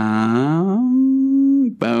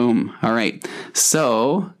 Boom. All right.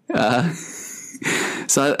 So...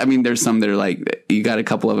 So, I mean, there's some that are like, you got a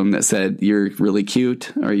couple of them that said, you're really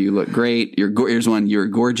cute, or you look great. Here's one, you're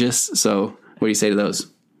gorgeous. So what do you say to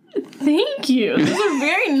those? Thank you. Those are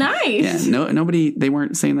very nice. Yeah, nobody, they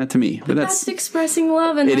weren't saying that to me. But that's expressing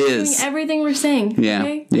love, and that's doing everything we're saying. Yeah,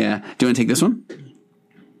 okay? Yeah. Do you want to take this one?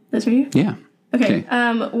 That's for you? Yeah. Okay.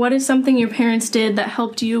 What is something your parents did that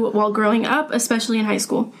helped you while growing up, especially in high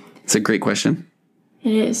school? It's a great question.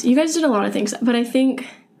 It is. You guys did a lot of things, but I think...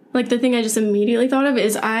 Like, the thing I just immediately thought of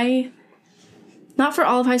is not for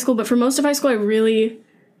all of high school, but for most of high school, I really,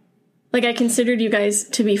 I considered you guys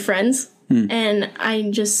to be friends. And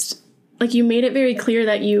I just, you made it very clear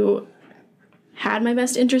that you had my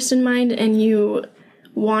best interest in mind and you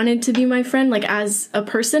wanted to be my friend, as a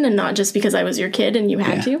person and not just because I was your kid and you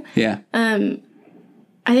had to. Yeah. I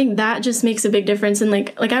think that just makes a big difference. And,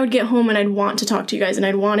 I would get home and I'd want to talk to you guys and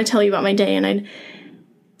I'd want to tell you about my day. And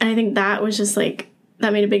I think that was just,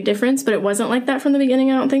 that made a big difference, but it wasn't like that from the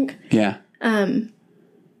beginning, I don't think. Yeah. Can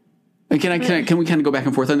we kind of go back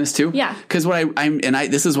and forth on this too? Yeah. Because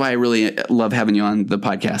this is why I really love having you on the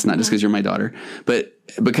podcast, not just because you're my daughter, but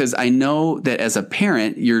because I know that as a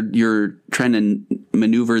parent, you're trying to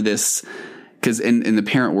maneuver this. Because in the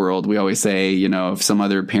parent world, we always say, if some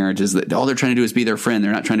other parent is that all they're trying to do is be their friend,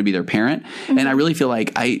 they're not trying to be their parent. Mm-hmm. And I really feel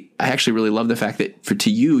like I actually really love the fact that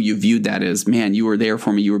to you viewed that as, man, you were there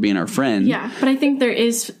for me, you were being our friend. Yeah, but I think there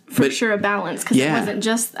is for sure a balance because it wasn't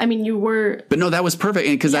just, you were. But no, that was perfect.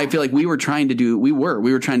 And because I feel like we were trying to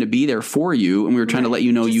be there for you, and we were trying to let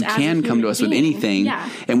you know just you can come to us with anything. Yeah.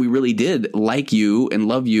 And we really did like you and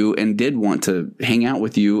love you and did want to hang out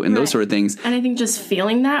with you and those sort of things. And I think just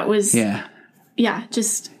feeling that was.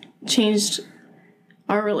 Just changed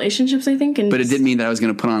our relationships, I think. But it didn't mean that I was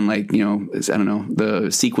going to put on I don't know,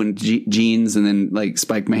 the sequin jeans and then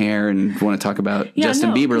spike my hair and want to talk about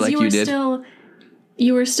Justin Bieber like you did.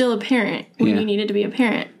 You were still a parent when you needed to be a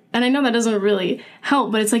parent. And I know that doesn't really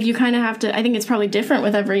help, but it's you kind of have to, I think it's probably different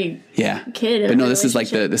with every kid. But no, this is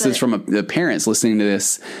this is from the parents listening to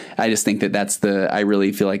this. I just think that I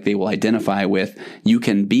really feel like they will identify with, you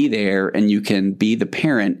can be there and you can be the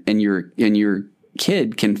parent and your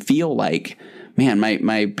kid can feel like, man,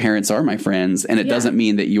 my parents are my friends. And it doesn't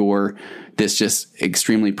mean that you're this just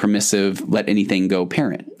extremely permissive, let anything go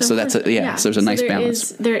parent. So that's so there's a nice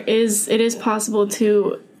balance. It is possible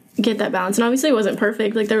to get that balance. And obviously it wasn't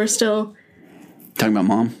perfect. There were still... Talking about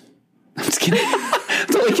mom? I'm just kidding. I'm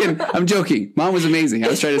totally kidding. I'm joking. Mom was amazing. I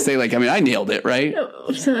was trying to say, like, I mean, I nailed it, right?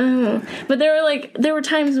 But there were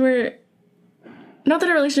times where, not that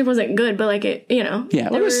our relationship wasn't good, but like it, you know. Yeah,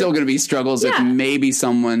 there were still going to be struggles if maybe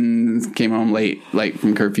someone came home late, like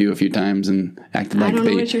from curfew a few times and acted like I don't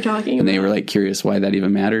know what you're talking about. And they were like curious why that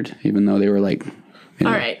even mattered, even though they were like, you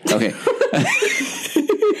know. All right. Okay.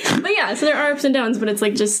 But yeah, so there are ups and downs, but it's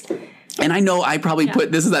like just. And I know I probably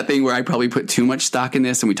this is that thing where I probably put too much stock in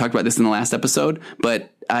this, and we talked about this in the last episode,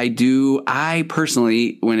 but I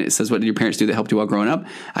personally, when it says what did your parents do that helped you while growing up,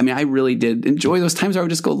 I mean, I really did enjoy those times where I would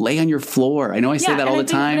just go lay on your floor. I know I say that all the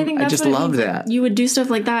time. I just loved that. You would do stuff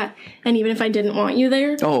like that, and even if I didn't want you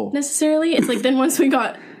there necessarily, it's like then once we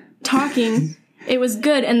got talking, it was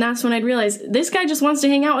good, and that's when I'd realize this guy just wants to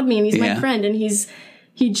hang out with me, and he's my friend, and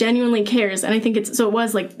he genuinely cares, and I think it's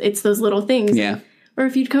those little things. Yeah. Or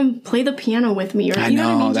if you'd come play the piano with me. Or, I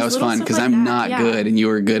know, what I mean? That was fun because I'm not good and you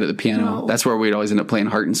were good at the piano. No. That's where we'd always end up playing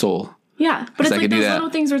Heart and Soul. Yeah, but it's like those little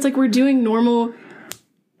things where it's like we're doing normal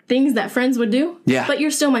things that friends would do. Yeah. But you're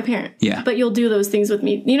still my parent. Yeah. But you'll do those things with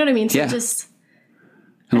me. You know what I mean? So just...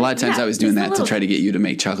 And a lot of times I was doing that to try to get you to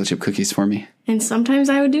make chocolate chip cookies for me. And sometimes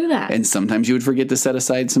I would do that. And sometimes you would forget to set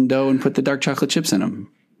aside some dough and put the dark chocolate chips in them.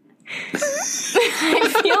 I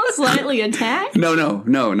feel slightly attacked. No,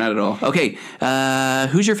 not at all. Okay,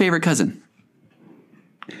 who's your favorite cousin?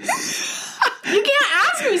 You can't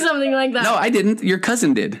ask me something like that. No, I didn't. Your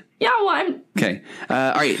cousin did. Yeah, well, I'm... Okay.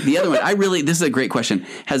 All right, the other one. This is a great question.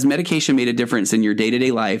 Has medication made a difference in your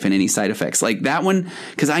day-to-day life and any side effects? Like that one,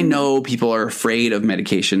 because I know people are afraid of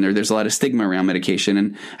medication. There's a lot of stigma around medication.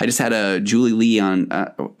 And I just had a Julie Lee on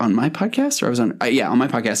my podcast, or I was on my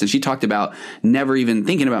podcast, and she talked about never even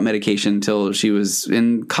thinking about medication until she was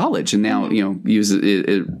in college, and now,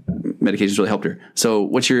 medication's really helped her. So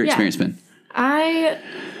what's your experience been? I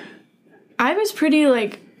was pretty,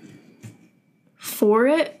 for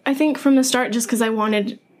it, I think, from the start, just because in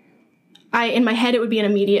my head, it would be an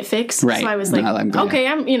immediate fix. Right. So I was like, I can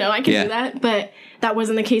do that. But that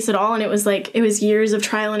wasn't the case at all. And it was years of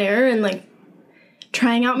trial and error and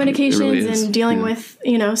trying out medications really and dealing with,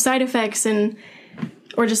 side effects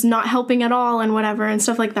or just not helping at all and whatever and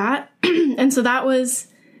stuff like that. And so that was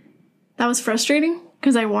frustrating.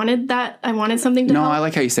 Because I wanted something to help. No, I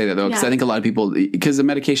like how you say that, though, because I think a lot of people, because the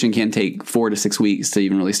medication can take 4 to 6 weeks to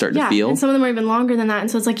even really start to feel. And some of them are even longer than that. And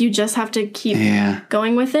so it's like you just have to keep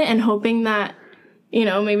going with it and hoping that,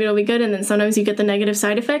 maybe it'll be good. And then sometimes you get the negative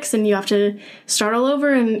side effects and you have to start all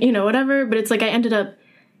over and, whatever. But it's like I ended up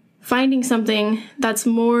finding something that's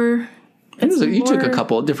more... You took a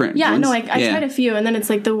couple of different ones. No, I tried a few. And then it's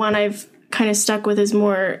like the one I've kind of stuck with is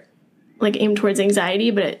more aimed towards anxiety,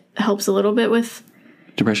 but it helps a little bit with...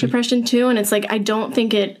 Depression too, and it's like I don't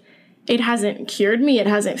think it hasn't cured me, it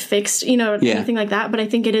hasn't fixed, anything like that, but I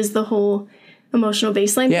think it is the whole emotional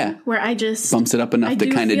baseline thing where I just bumps it up enough to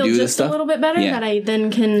kind of do this stuff a little bit better that I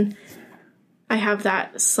then I have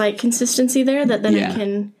that slight consistency there that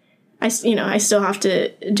then I still have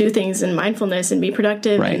to do things in mindfulness and be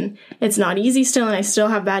productive and it's not easy still and I still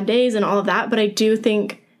have bad days and all of that, but I do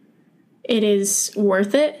think it is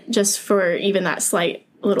worth it just for even that slight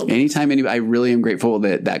little bit. Anytime I really am grateful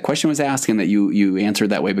that question was asked and that you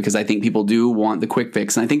answered that way, because I think people do want the quick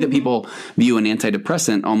fix. And I think that people view an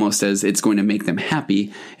antidepressant almost as it's going to make them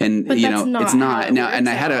happy. And, but it's not. Now, and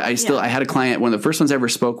I had a client, one of the first ones I ever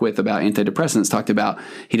spoke with about antidepressants, talked about,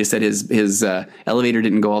 he just said his elevator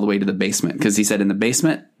didn't go all the way to the basement because he said in the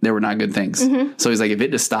basement, there were not good things. Mm-hmm. So he's like, if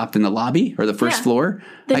it just stopped in the lobby or the first floor,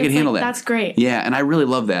 I could handle that. That's great. Yeah. And I really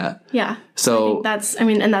love that. Yeah. So I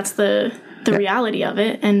think that's the reality of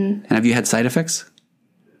it. And have you had side effects?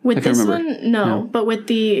 With this one, no. But with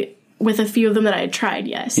a few of them that I had tried,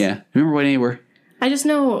 yes. Yeah. Remember what any were? I just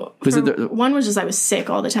know one was just I was sick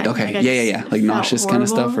all the time. Okay. Like nauseous kind of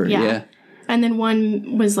stuff? And then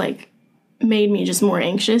one was made me just more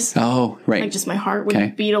anxious. Oh, right. Just my heart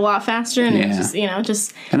would beat a lot faster and it was just,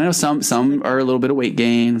 And I know some are a little bit of weight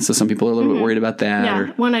gain, so some people are a little bit worried about that.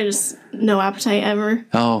 Yeah. One I just no appetite ever.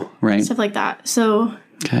 Oh, right. Stuff like that. So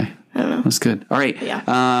okay. I don't know. That's good. All right.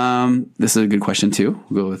 Yeah. This is a good question too.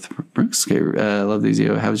 We'll go with Brooks. Okay. Love these.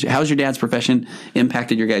 How's your dad's profession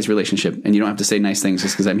impacted your guys' relationship? And you don't have to say nice things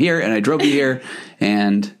just because I'm here and I drove you here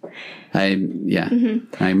and I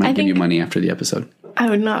might give you money after the episode. I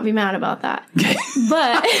would not be mad about that. Okay.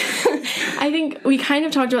 But I think we kind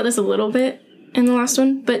of talked about this a little bit in the last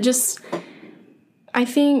one, but just, I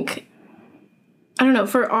think, I don't know,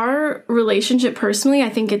 for our relationship personally, I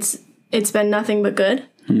think it's been nothing but good.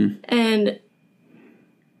 And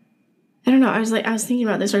I don't know, I was thinking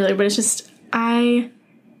about this earlier, but it's just, I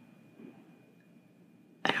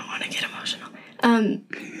don't want to get emotional.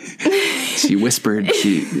 She whispered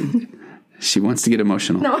she wants to get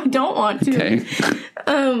emotional. No, I don't want to. Okay.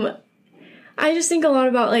 I just think a lot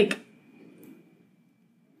about, like,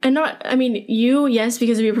 and not, I mean, you, yes,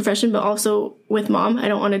 because of your profession, but also with Mom. I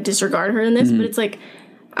don't want to disregard her in this, but it's like,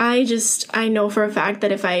 I know for a fact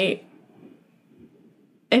that if I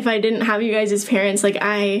didn't have you guys as parents, like,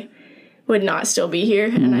 I would not still be here,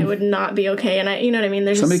 and I would not be okay, and you know what I mean?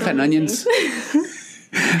 There's Somebody just so cutting onions?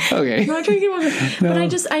 Okay. I'm not trying to get emotional,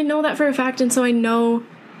 but I know that for a fact, and so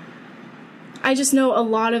I just know a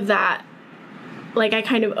lot of that, like, I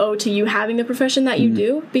kind of owe to you having the profession that you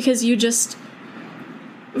do, because you just,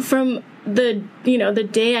 from the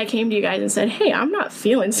day I came to you guys and said, hey, I'm not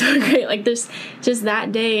feeling so great, like, this, just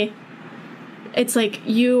that day, it's like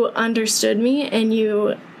you understood me, and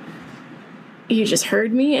you just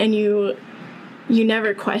heard me, and you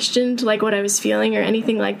never questioned, like, what I was feeling or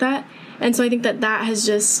anything like that. And so I think that has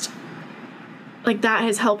just, like, that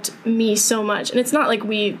has helped me so much. And it's not like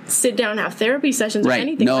we sit down and have therapy sessions or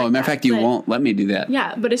anything like that. No, matter of fact, you won't let me do that.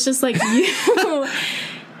 Yeah, but it's just like you,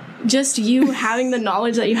 just you having the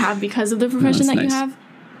knowledge that you have because of the profession that you have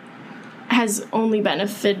has only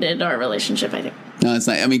benefited our relationship, I think. No, it's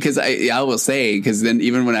not. I mean, because I will say, because then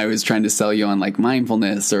even when I was trying to sell you on, like,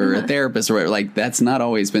 mindfulness or a therapist or whatever, like, that's not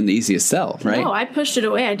always been the easiest sell, right? No, I pushed it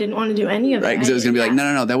away. I didn't want to do any of it. Right, because it was going to be like,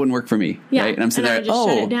 no, that wouldn't work for me. Yeah, right? And I'm sitting there, I just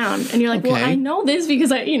shut it down. And you're like, well, I know this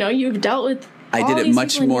because you've dealt with I did it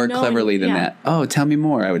much more cleverly than that. Oh, tell me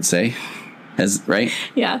more, I would say. Right?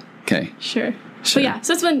 Yeah. Okay. Sure. But yeah,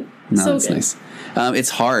 so it's been so that's good. Nice. It's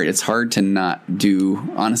hard. It's hard to not do,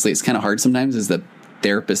 honestly, it's kind of hard sometimes as the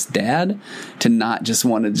therapist dad to not just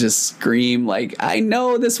want to just scream, like, I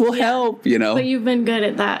know this will help, But you've been good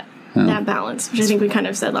at that balance, which I think we kind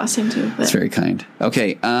of said last time too. That's very kind.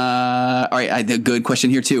 Okay. All right. A good question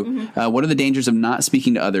here too. What are the dangers of not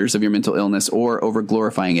speaking to others of your mental illness or over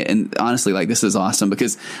glorifying it? And honestly, like, this is awesome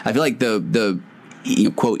because I feel like the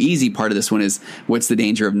quote easy part of this one is, what's the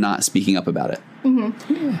danger of not speaking up about it?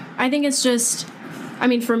 I think it's just, I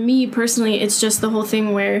mean, for me personally, it's just the whole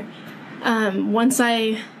thing where once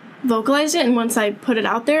I vocalized it and once I put it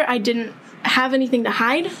out there, I didn't have anything to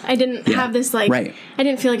hide. I didn't have this, like, I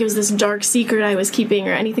didn't feel like it was this dark secret I was keeping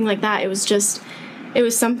or anything like that. It was just, it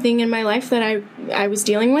was something in my life that I was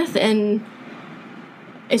dealing with, and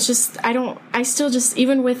it's just, I still just,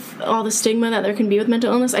 even with all the stigma that there can be with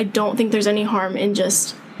mental illness, I don't think there's any harm in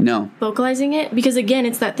just vocalizing it, because again,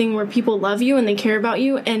 it's that thing where people love you and they care about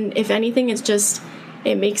you, and if anything, it's just,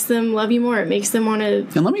 it makes them love you more. It makes them want to.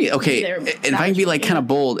 And let me, and if I can be like kind of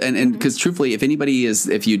bold, and because truthfully, if anybody is,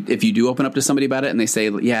 if you do open up to somebody about it and they say,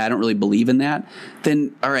 yeah, I don't really believe in that,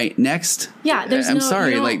 then all right, next. Yeah, I'm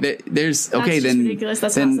sorry, like there's okay, that's then ridiculous.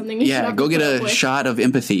 That's not something you should go get a shot of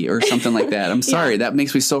empathy or something like that. I'm sorry, that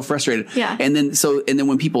makes me so frustrated. Yeah, and then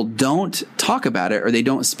when people don't talk about it or they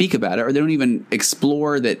don't speak about it or they don't even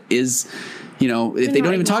explore that is. If they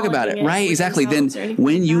don't even talk about it, right? Exactly. Then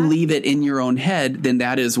when you leave it in your own head, then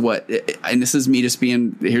that is what, and this is me just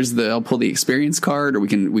being, I'll pull the experience card, or we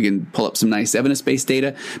can pull up some nice evidence-based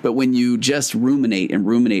data. But when you just ruminate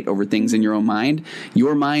over things in your own mind,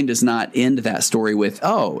 your mind does not end that story with,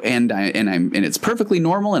 and it's perfectly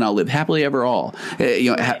normal and I'll live happily ever happily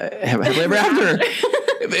ever after.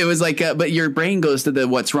 It was like, but your brain goes to the,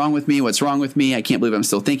 what's wrong with me? I can't believe I'm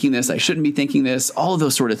still thinking this. I shouldn't be thinking this, all of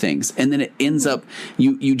those sort of things. And then it ends up,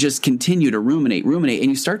 you just continue to ruminate, and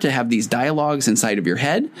you start to have these dialogues inside of your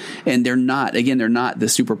head, and they're not the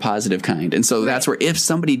super positive kind. And so that's where, if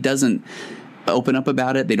somebody doesn't open up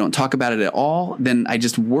about it, they don't talk about it at all, then I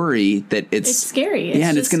just worry that it's scary.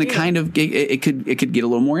 And it's going to kind of, it could get a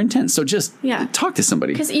little more intense. So just talk to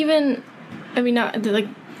somebody. Because even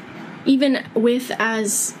with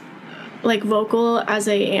as, like, vocal as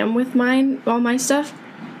I am with all my stuff,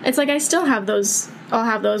 it's like I still have I'll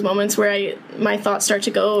have those moments where my thoughts start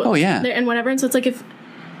to go there and whatever. And so it's like, if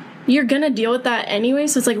you're going to deal with that anyway,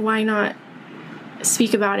 so it's like, why not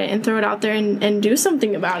speak about it and throw it out there and do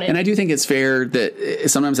something about it? And I do think it's fair that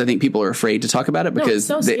sometimes I think people are afraid to talk about it because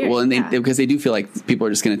because they do feel like people are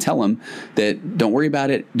just going to tell them that don't worry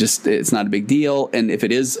about it, just it's not a big deal. And if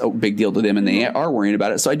it is a big deal to them and they are worrying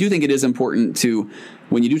about it, so I do think it is important to,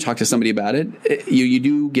 when you do talk to somebody about it, you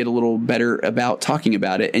do get a little better about talking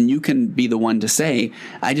about it, and you can be the one to say,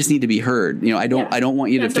 I just need to be heard. I don't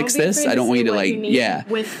want you to fix this. I don't want you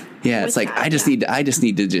to it's like, I just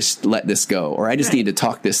need to just let this go, or I just need to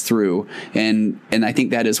talk this through. And I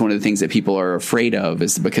think that is one of the things that people are afraid of,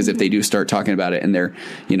 is because if they do start talking about it and they're,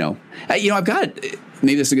 I've got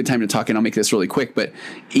maybe this is a good time to talk, and I'll make this really quick, but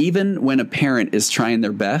even when a parent is trying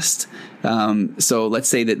their best, so let's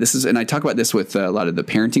say that this is, and I talk about this with a lot of the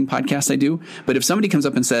parenting podcasts I do, but if somebody comes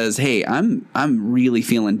up and says, hey, I'm really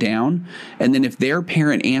feeling down, and then if their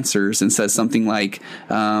parent answers and says something like,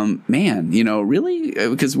 man, really?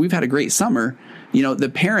 Because we've had a great summer,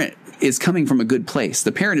 the parent is coming from a good place.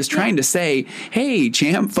 The parent is trying to say, hey,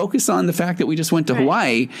 champ, focus on the fact that we just went to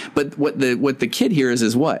Hawaii. But what the kid hears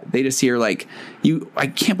is what? They just hear like, I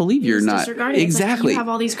can't believe you're not. Exactly. Like, you have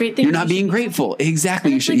all these great things. You're not being grateful.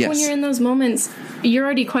 Exactly. You should. When you're in those moments, you're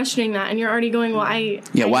already questioning that, and you're already going, well,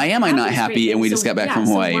 why am I not happy? And we just got back from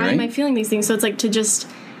Hawaii, why right? am I feeling these things? So it's like to just,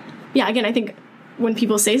 again, I think when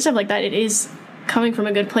people say stuff like that, it is coming from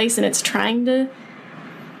a good place, and it's trying to.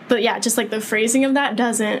 But just like the phrasing of that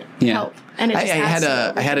doesn't help. And I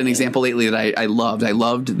had an example lately that I loved. I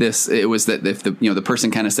loved this. It was that if the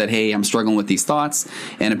person kind of said, hey, I'm struggling with these thoughts,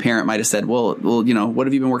 and a parent might have said, well, what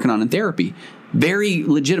have you been working on in therapy? Very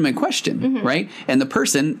legitimate question, right? And the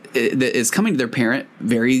person that is coming to their parent,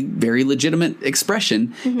 very, very legitimate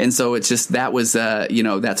expression. And so it's just, that was,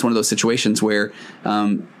 that's one of those situations where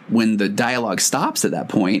when the dialogue stops at that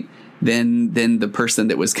point, then the person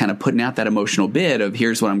that was kind of putting out that emotional bit of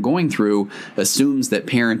here's what I'm going through assumes that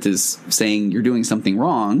parent is saying you're doing something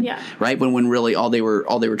wrong, right? When really all they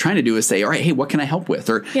were trying to do is say, all right, hey, what can I help with?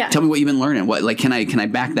 Or tell me what you've been learning. What, like, can I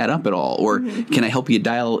back that up at all? Or can I help you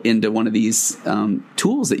dial into one of these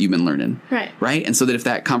tools that you've been learning? Right. And so that if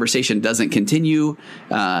that conversation doesn't continue,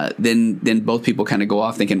 then both people kind of go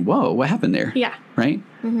off thinking, whoa, what happened there? Right.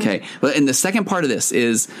 Okay. Well, and the second part of this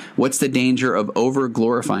is what's the danger of over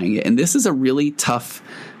glorifying it? And this is a really tough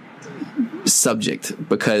subject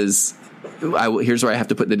because here's where I have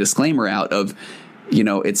to put the disclaimer out of,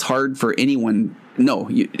 it's hard for anyone. No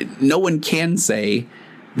one can say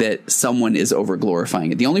that someone is over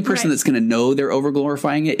glorifying it. The only person that's going to know they're over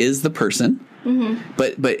glorifying it is the person.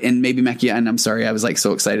 But and maybe Mackie, and I'm sorry, I was like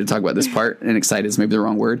so excited to talk about this part, and excited is maybe the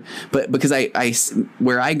wrong word, but because I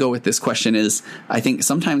where I go with this question is I think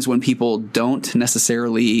sometimes when people don't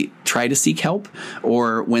necessarily try to seek help,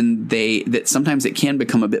 or when that sometimes it can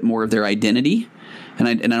become a bit more of their identity. And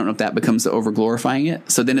I don't know if that becomes the over glorifying it.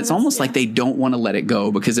 So then it's almost like they don't want to let it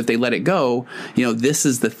go, because if they let it go, this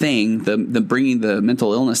is the thing, the bringing the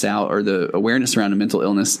mental illness out, or the awareness around a mental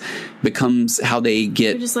illness becomes how they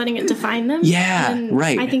get. They're just letting it define them. Yeah, and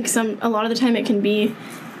right. I think a lot of the time it can be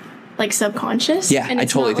like subconscious. Yeah, and I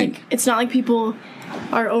totally think. It's not like people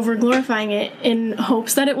are over glorifying it in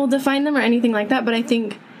hopes that it will define them or anything like that. But I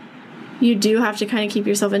think you do have to kind of keep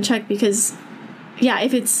yourself in check, because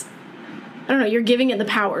if it's, I don't know, you're giving it the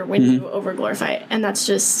power when you over glorify it, and that's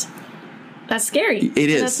scary. It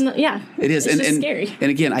is. It is. It's just scary.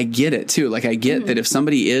 And again, I get it too. Like I get that if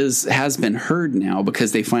somebody has been heard now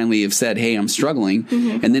because they finally have said, hey, I'm struggling.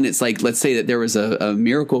 And then it's like, let's say that there was a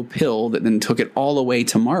miracle pill that then took it all away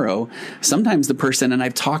tomorrow. Sometimes the person, and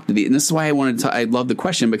I've talked to and this is why I love the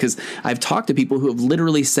question, because I've talked to people who have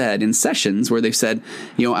literally said in sessions where they've said,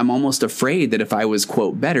 I'm almost afraid that if I was,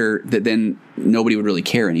 quote, better, that then nobody would really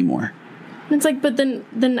care anymore. It's like, but then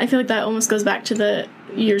I feel like that almost goes back to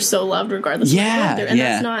you're so loved regardless of what you're going through. And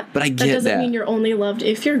that's not, but I get that doesn't mean you're only loved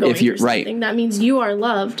if you're going through something. Right. That means you are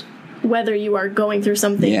loved whether you are going through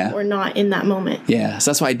something or not in that moment. Yeah.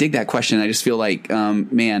 So that's why I dig that question. I just feel like,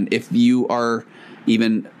 man, if you are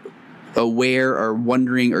even aware or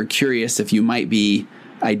wondering or curious if you might be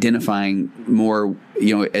identifying more,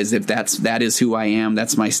 as if that is who I am,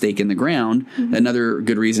 that's my stake in the ground. Another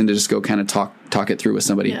good reason to just go kind of talk it through with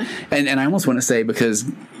somebody. Yeah. And I almost want to say, because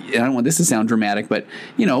I don't want this to sound dramatic, but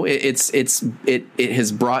it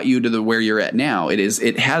has brought you to where you're at now.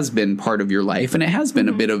 It has been part of your life, and it has been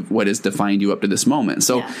a bit of what has defined you up to this moment.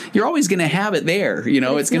 So you're always going to have it there.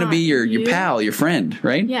 It's going to be your pal, your friend,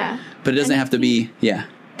 right? Yeah. But it doesn't have to be. Yeah.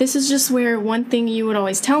 This is just where one thing you would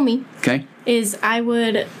always tell me. Okay. Is I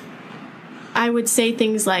would say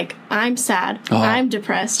things like, I'm sad, I'm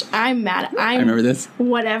depressed, I'm mad, I remember this.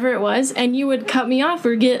 Whatever it was, and you would cut me off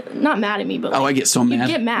or get, not mad at me, but I get so mad.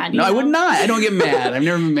 You get mad. No, I would not. I don't get mad. I've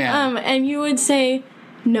never been mad. And you would say,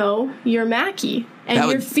 no, you're Mackie, and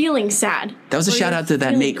you're feeling sad. That was a shout out to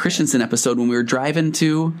that Nate Christensen episode when we were driving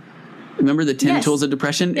to, remember the 10 Tools of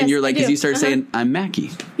Depression? Yes, and you're like, because you started saying, I'm Mackie.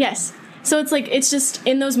 Yes. So it's like, it's just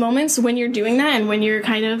in those moments when you're doing that and when you're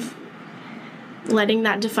kind of letting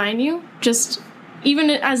that define you, just, even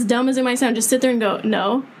as dumb as it might sound, just sit there and go,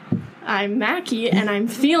 no, I'm Mackie and I'm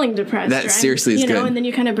feeling depressed. That seriously is good. And then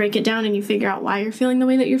you kind of break it down and you figure out why you're feeling the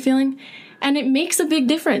way that you're feeling. And it makes a big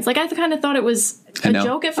difference. Like, I kind of thought it was a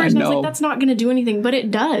joke at first. And I was like, that's not going to do anything. But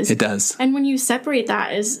it does. It does. And when you separate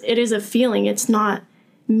that, it is a feeling. It's not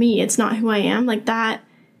me. It's not who I am. Like, that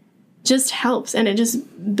just helps, and it just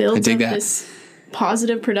builds up this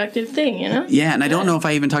positive, productive thing, you know? Yeah, and I don't know if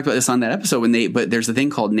I even talked about this on that episode but there's a thing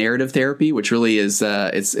called narrative therapy, which really is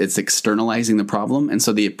it's externalizing the problem. And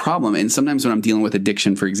so the problem, and sometimes when I'm dealing with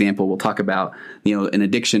addiction, for example, we'll talk about, an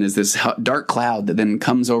addiction is this dark cloud that then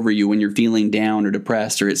comes over you when you're feeling down or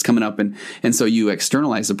depressed, or it's coming up, and so you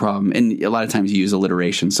externalize the problem. And a lot of times you use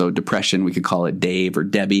alliteration. So depression, we could call it Dave or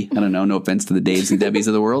Debbie. I don't know, no offense to the Daves and Debbies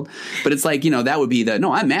of the world, but it's like, that would be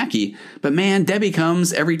I'm Mackie, but man, Debbie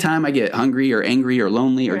comes every time I get hungry or angry or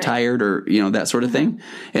lonely or tired or, that sort of thing.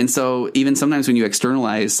 And so even sometimes when you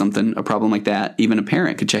externalize something, a problem like that, even a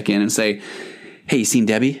parent could check in and say, hey, you seen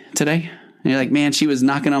Debbie today? And you're like, man, she was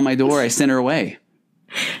knocking on my door. I sent her away.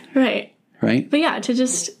 Right. Right. But yeah, to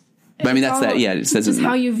just, but I mean, that's that. Yeah. It says just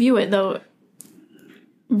how you view it, though,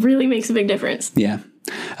 really makes a big difference. Yeah.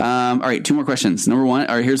 All right. 2 more questions. Number 1.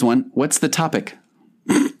 All right. Here's one. What's the topic?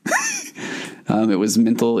 It was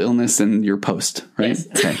mental illness and your post, right? Yes.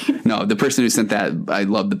 Okay. No, the person who sent that, I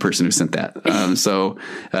love the person who sent that. So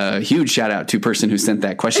huge shout out to person who sent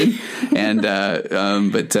that question. And,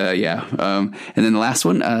 yeah. And then the last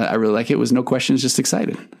one, I really like it, was no questions, just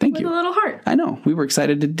excited. Thank you. With a little heart. I know. We were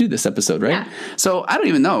excited to do this episode, right? Yeah. So I don't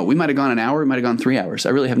even know. We might have gone an hour. We might have gone 3 hours. I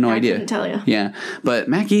really have no idea. I couldn't tell you. Yeah. But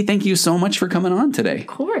Mackie, thank you so much for coming on today. Of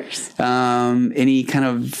course. Any kind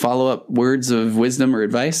of follow-up words of wisdom or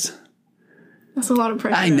advice? That's a lot of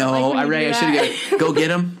pressure. I know. I should go get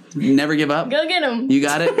him. Never give up. Go get him. You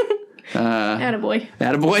got it. Attaboy.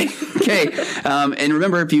 Okay. And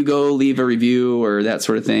remember, if you go leave a review or that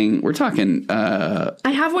sort of thing, we're talking. I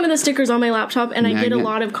have one of the stickers on my laptop, and I get a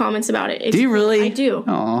lot of comments about it. Do you really? I do.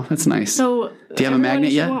 Oh, that's nice. So, do you have a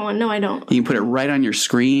magnet yet? Want one. No, I don't. You can put it right on your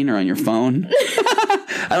screen or on your phone.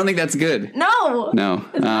 I don't think that's good. No.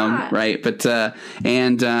 It's not. Right. But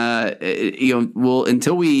we'll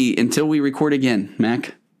until we record again,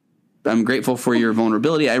 Mac. I'm grateful for your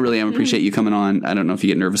vulnerability. I really am. Appreciate you coming on. I don't know if you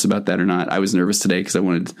get nervous about that or not. I was nervous today because I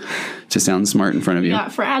wanted to sound smart in front of you.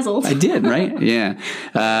 Got frazzled. I did, right? Yeah.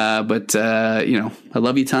 But I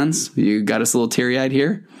love you tons. You got us a little teary-eyed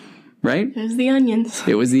here, right? It was the onions.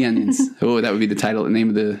 It was the onions. Oh, that would be the title, the name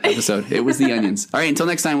of the episode. It was the onions. All right. Until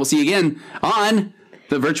next time, we'll see you again on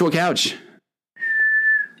the virtual couch.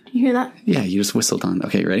 Do you hear that? Yeah, you just whistled on.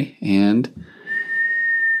 Okay, ready? And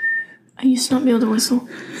I used to not be able to whistle.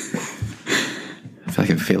 I feel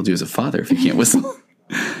like I've failed you as a father if you can't whistle.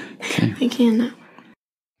 Okay. I can now.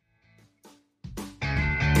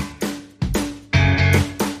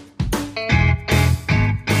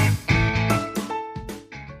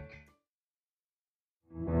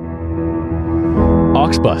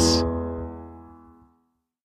 Oxbus.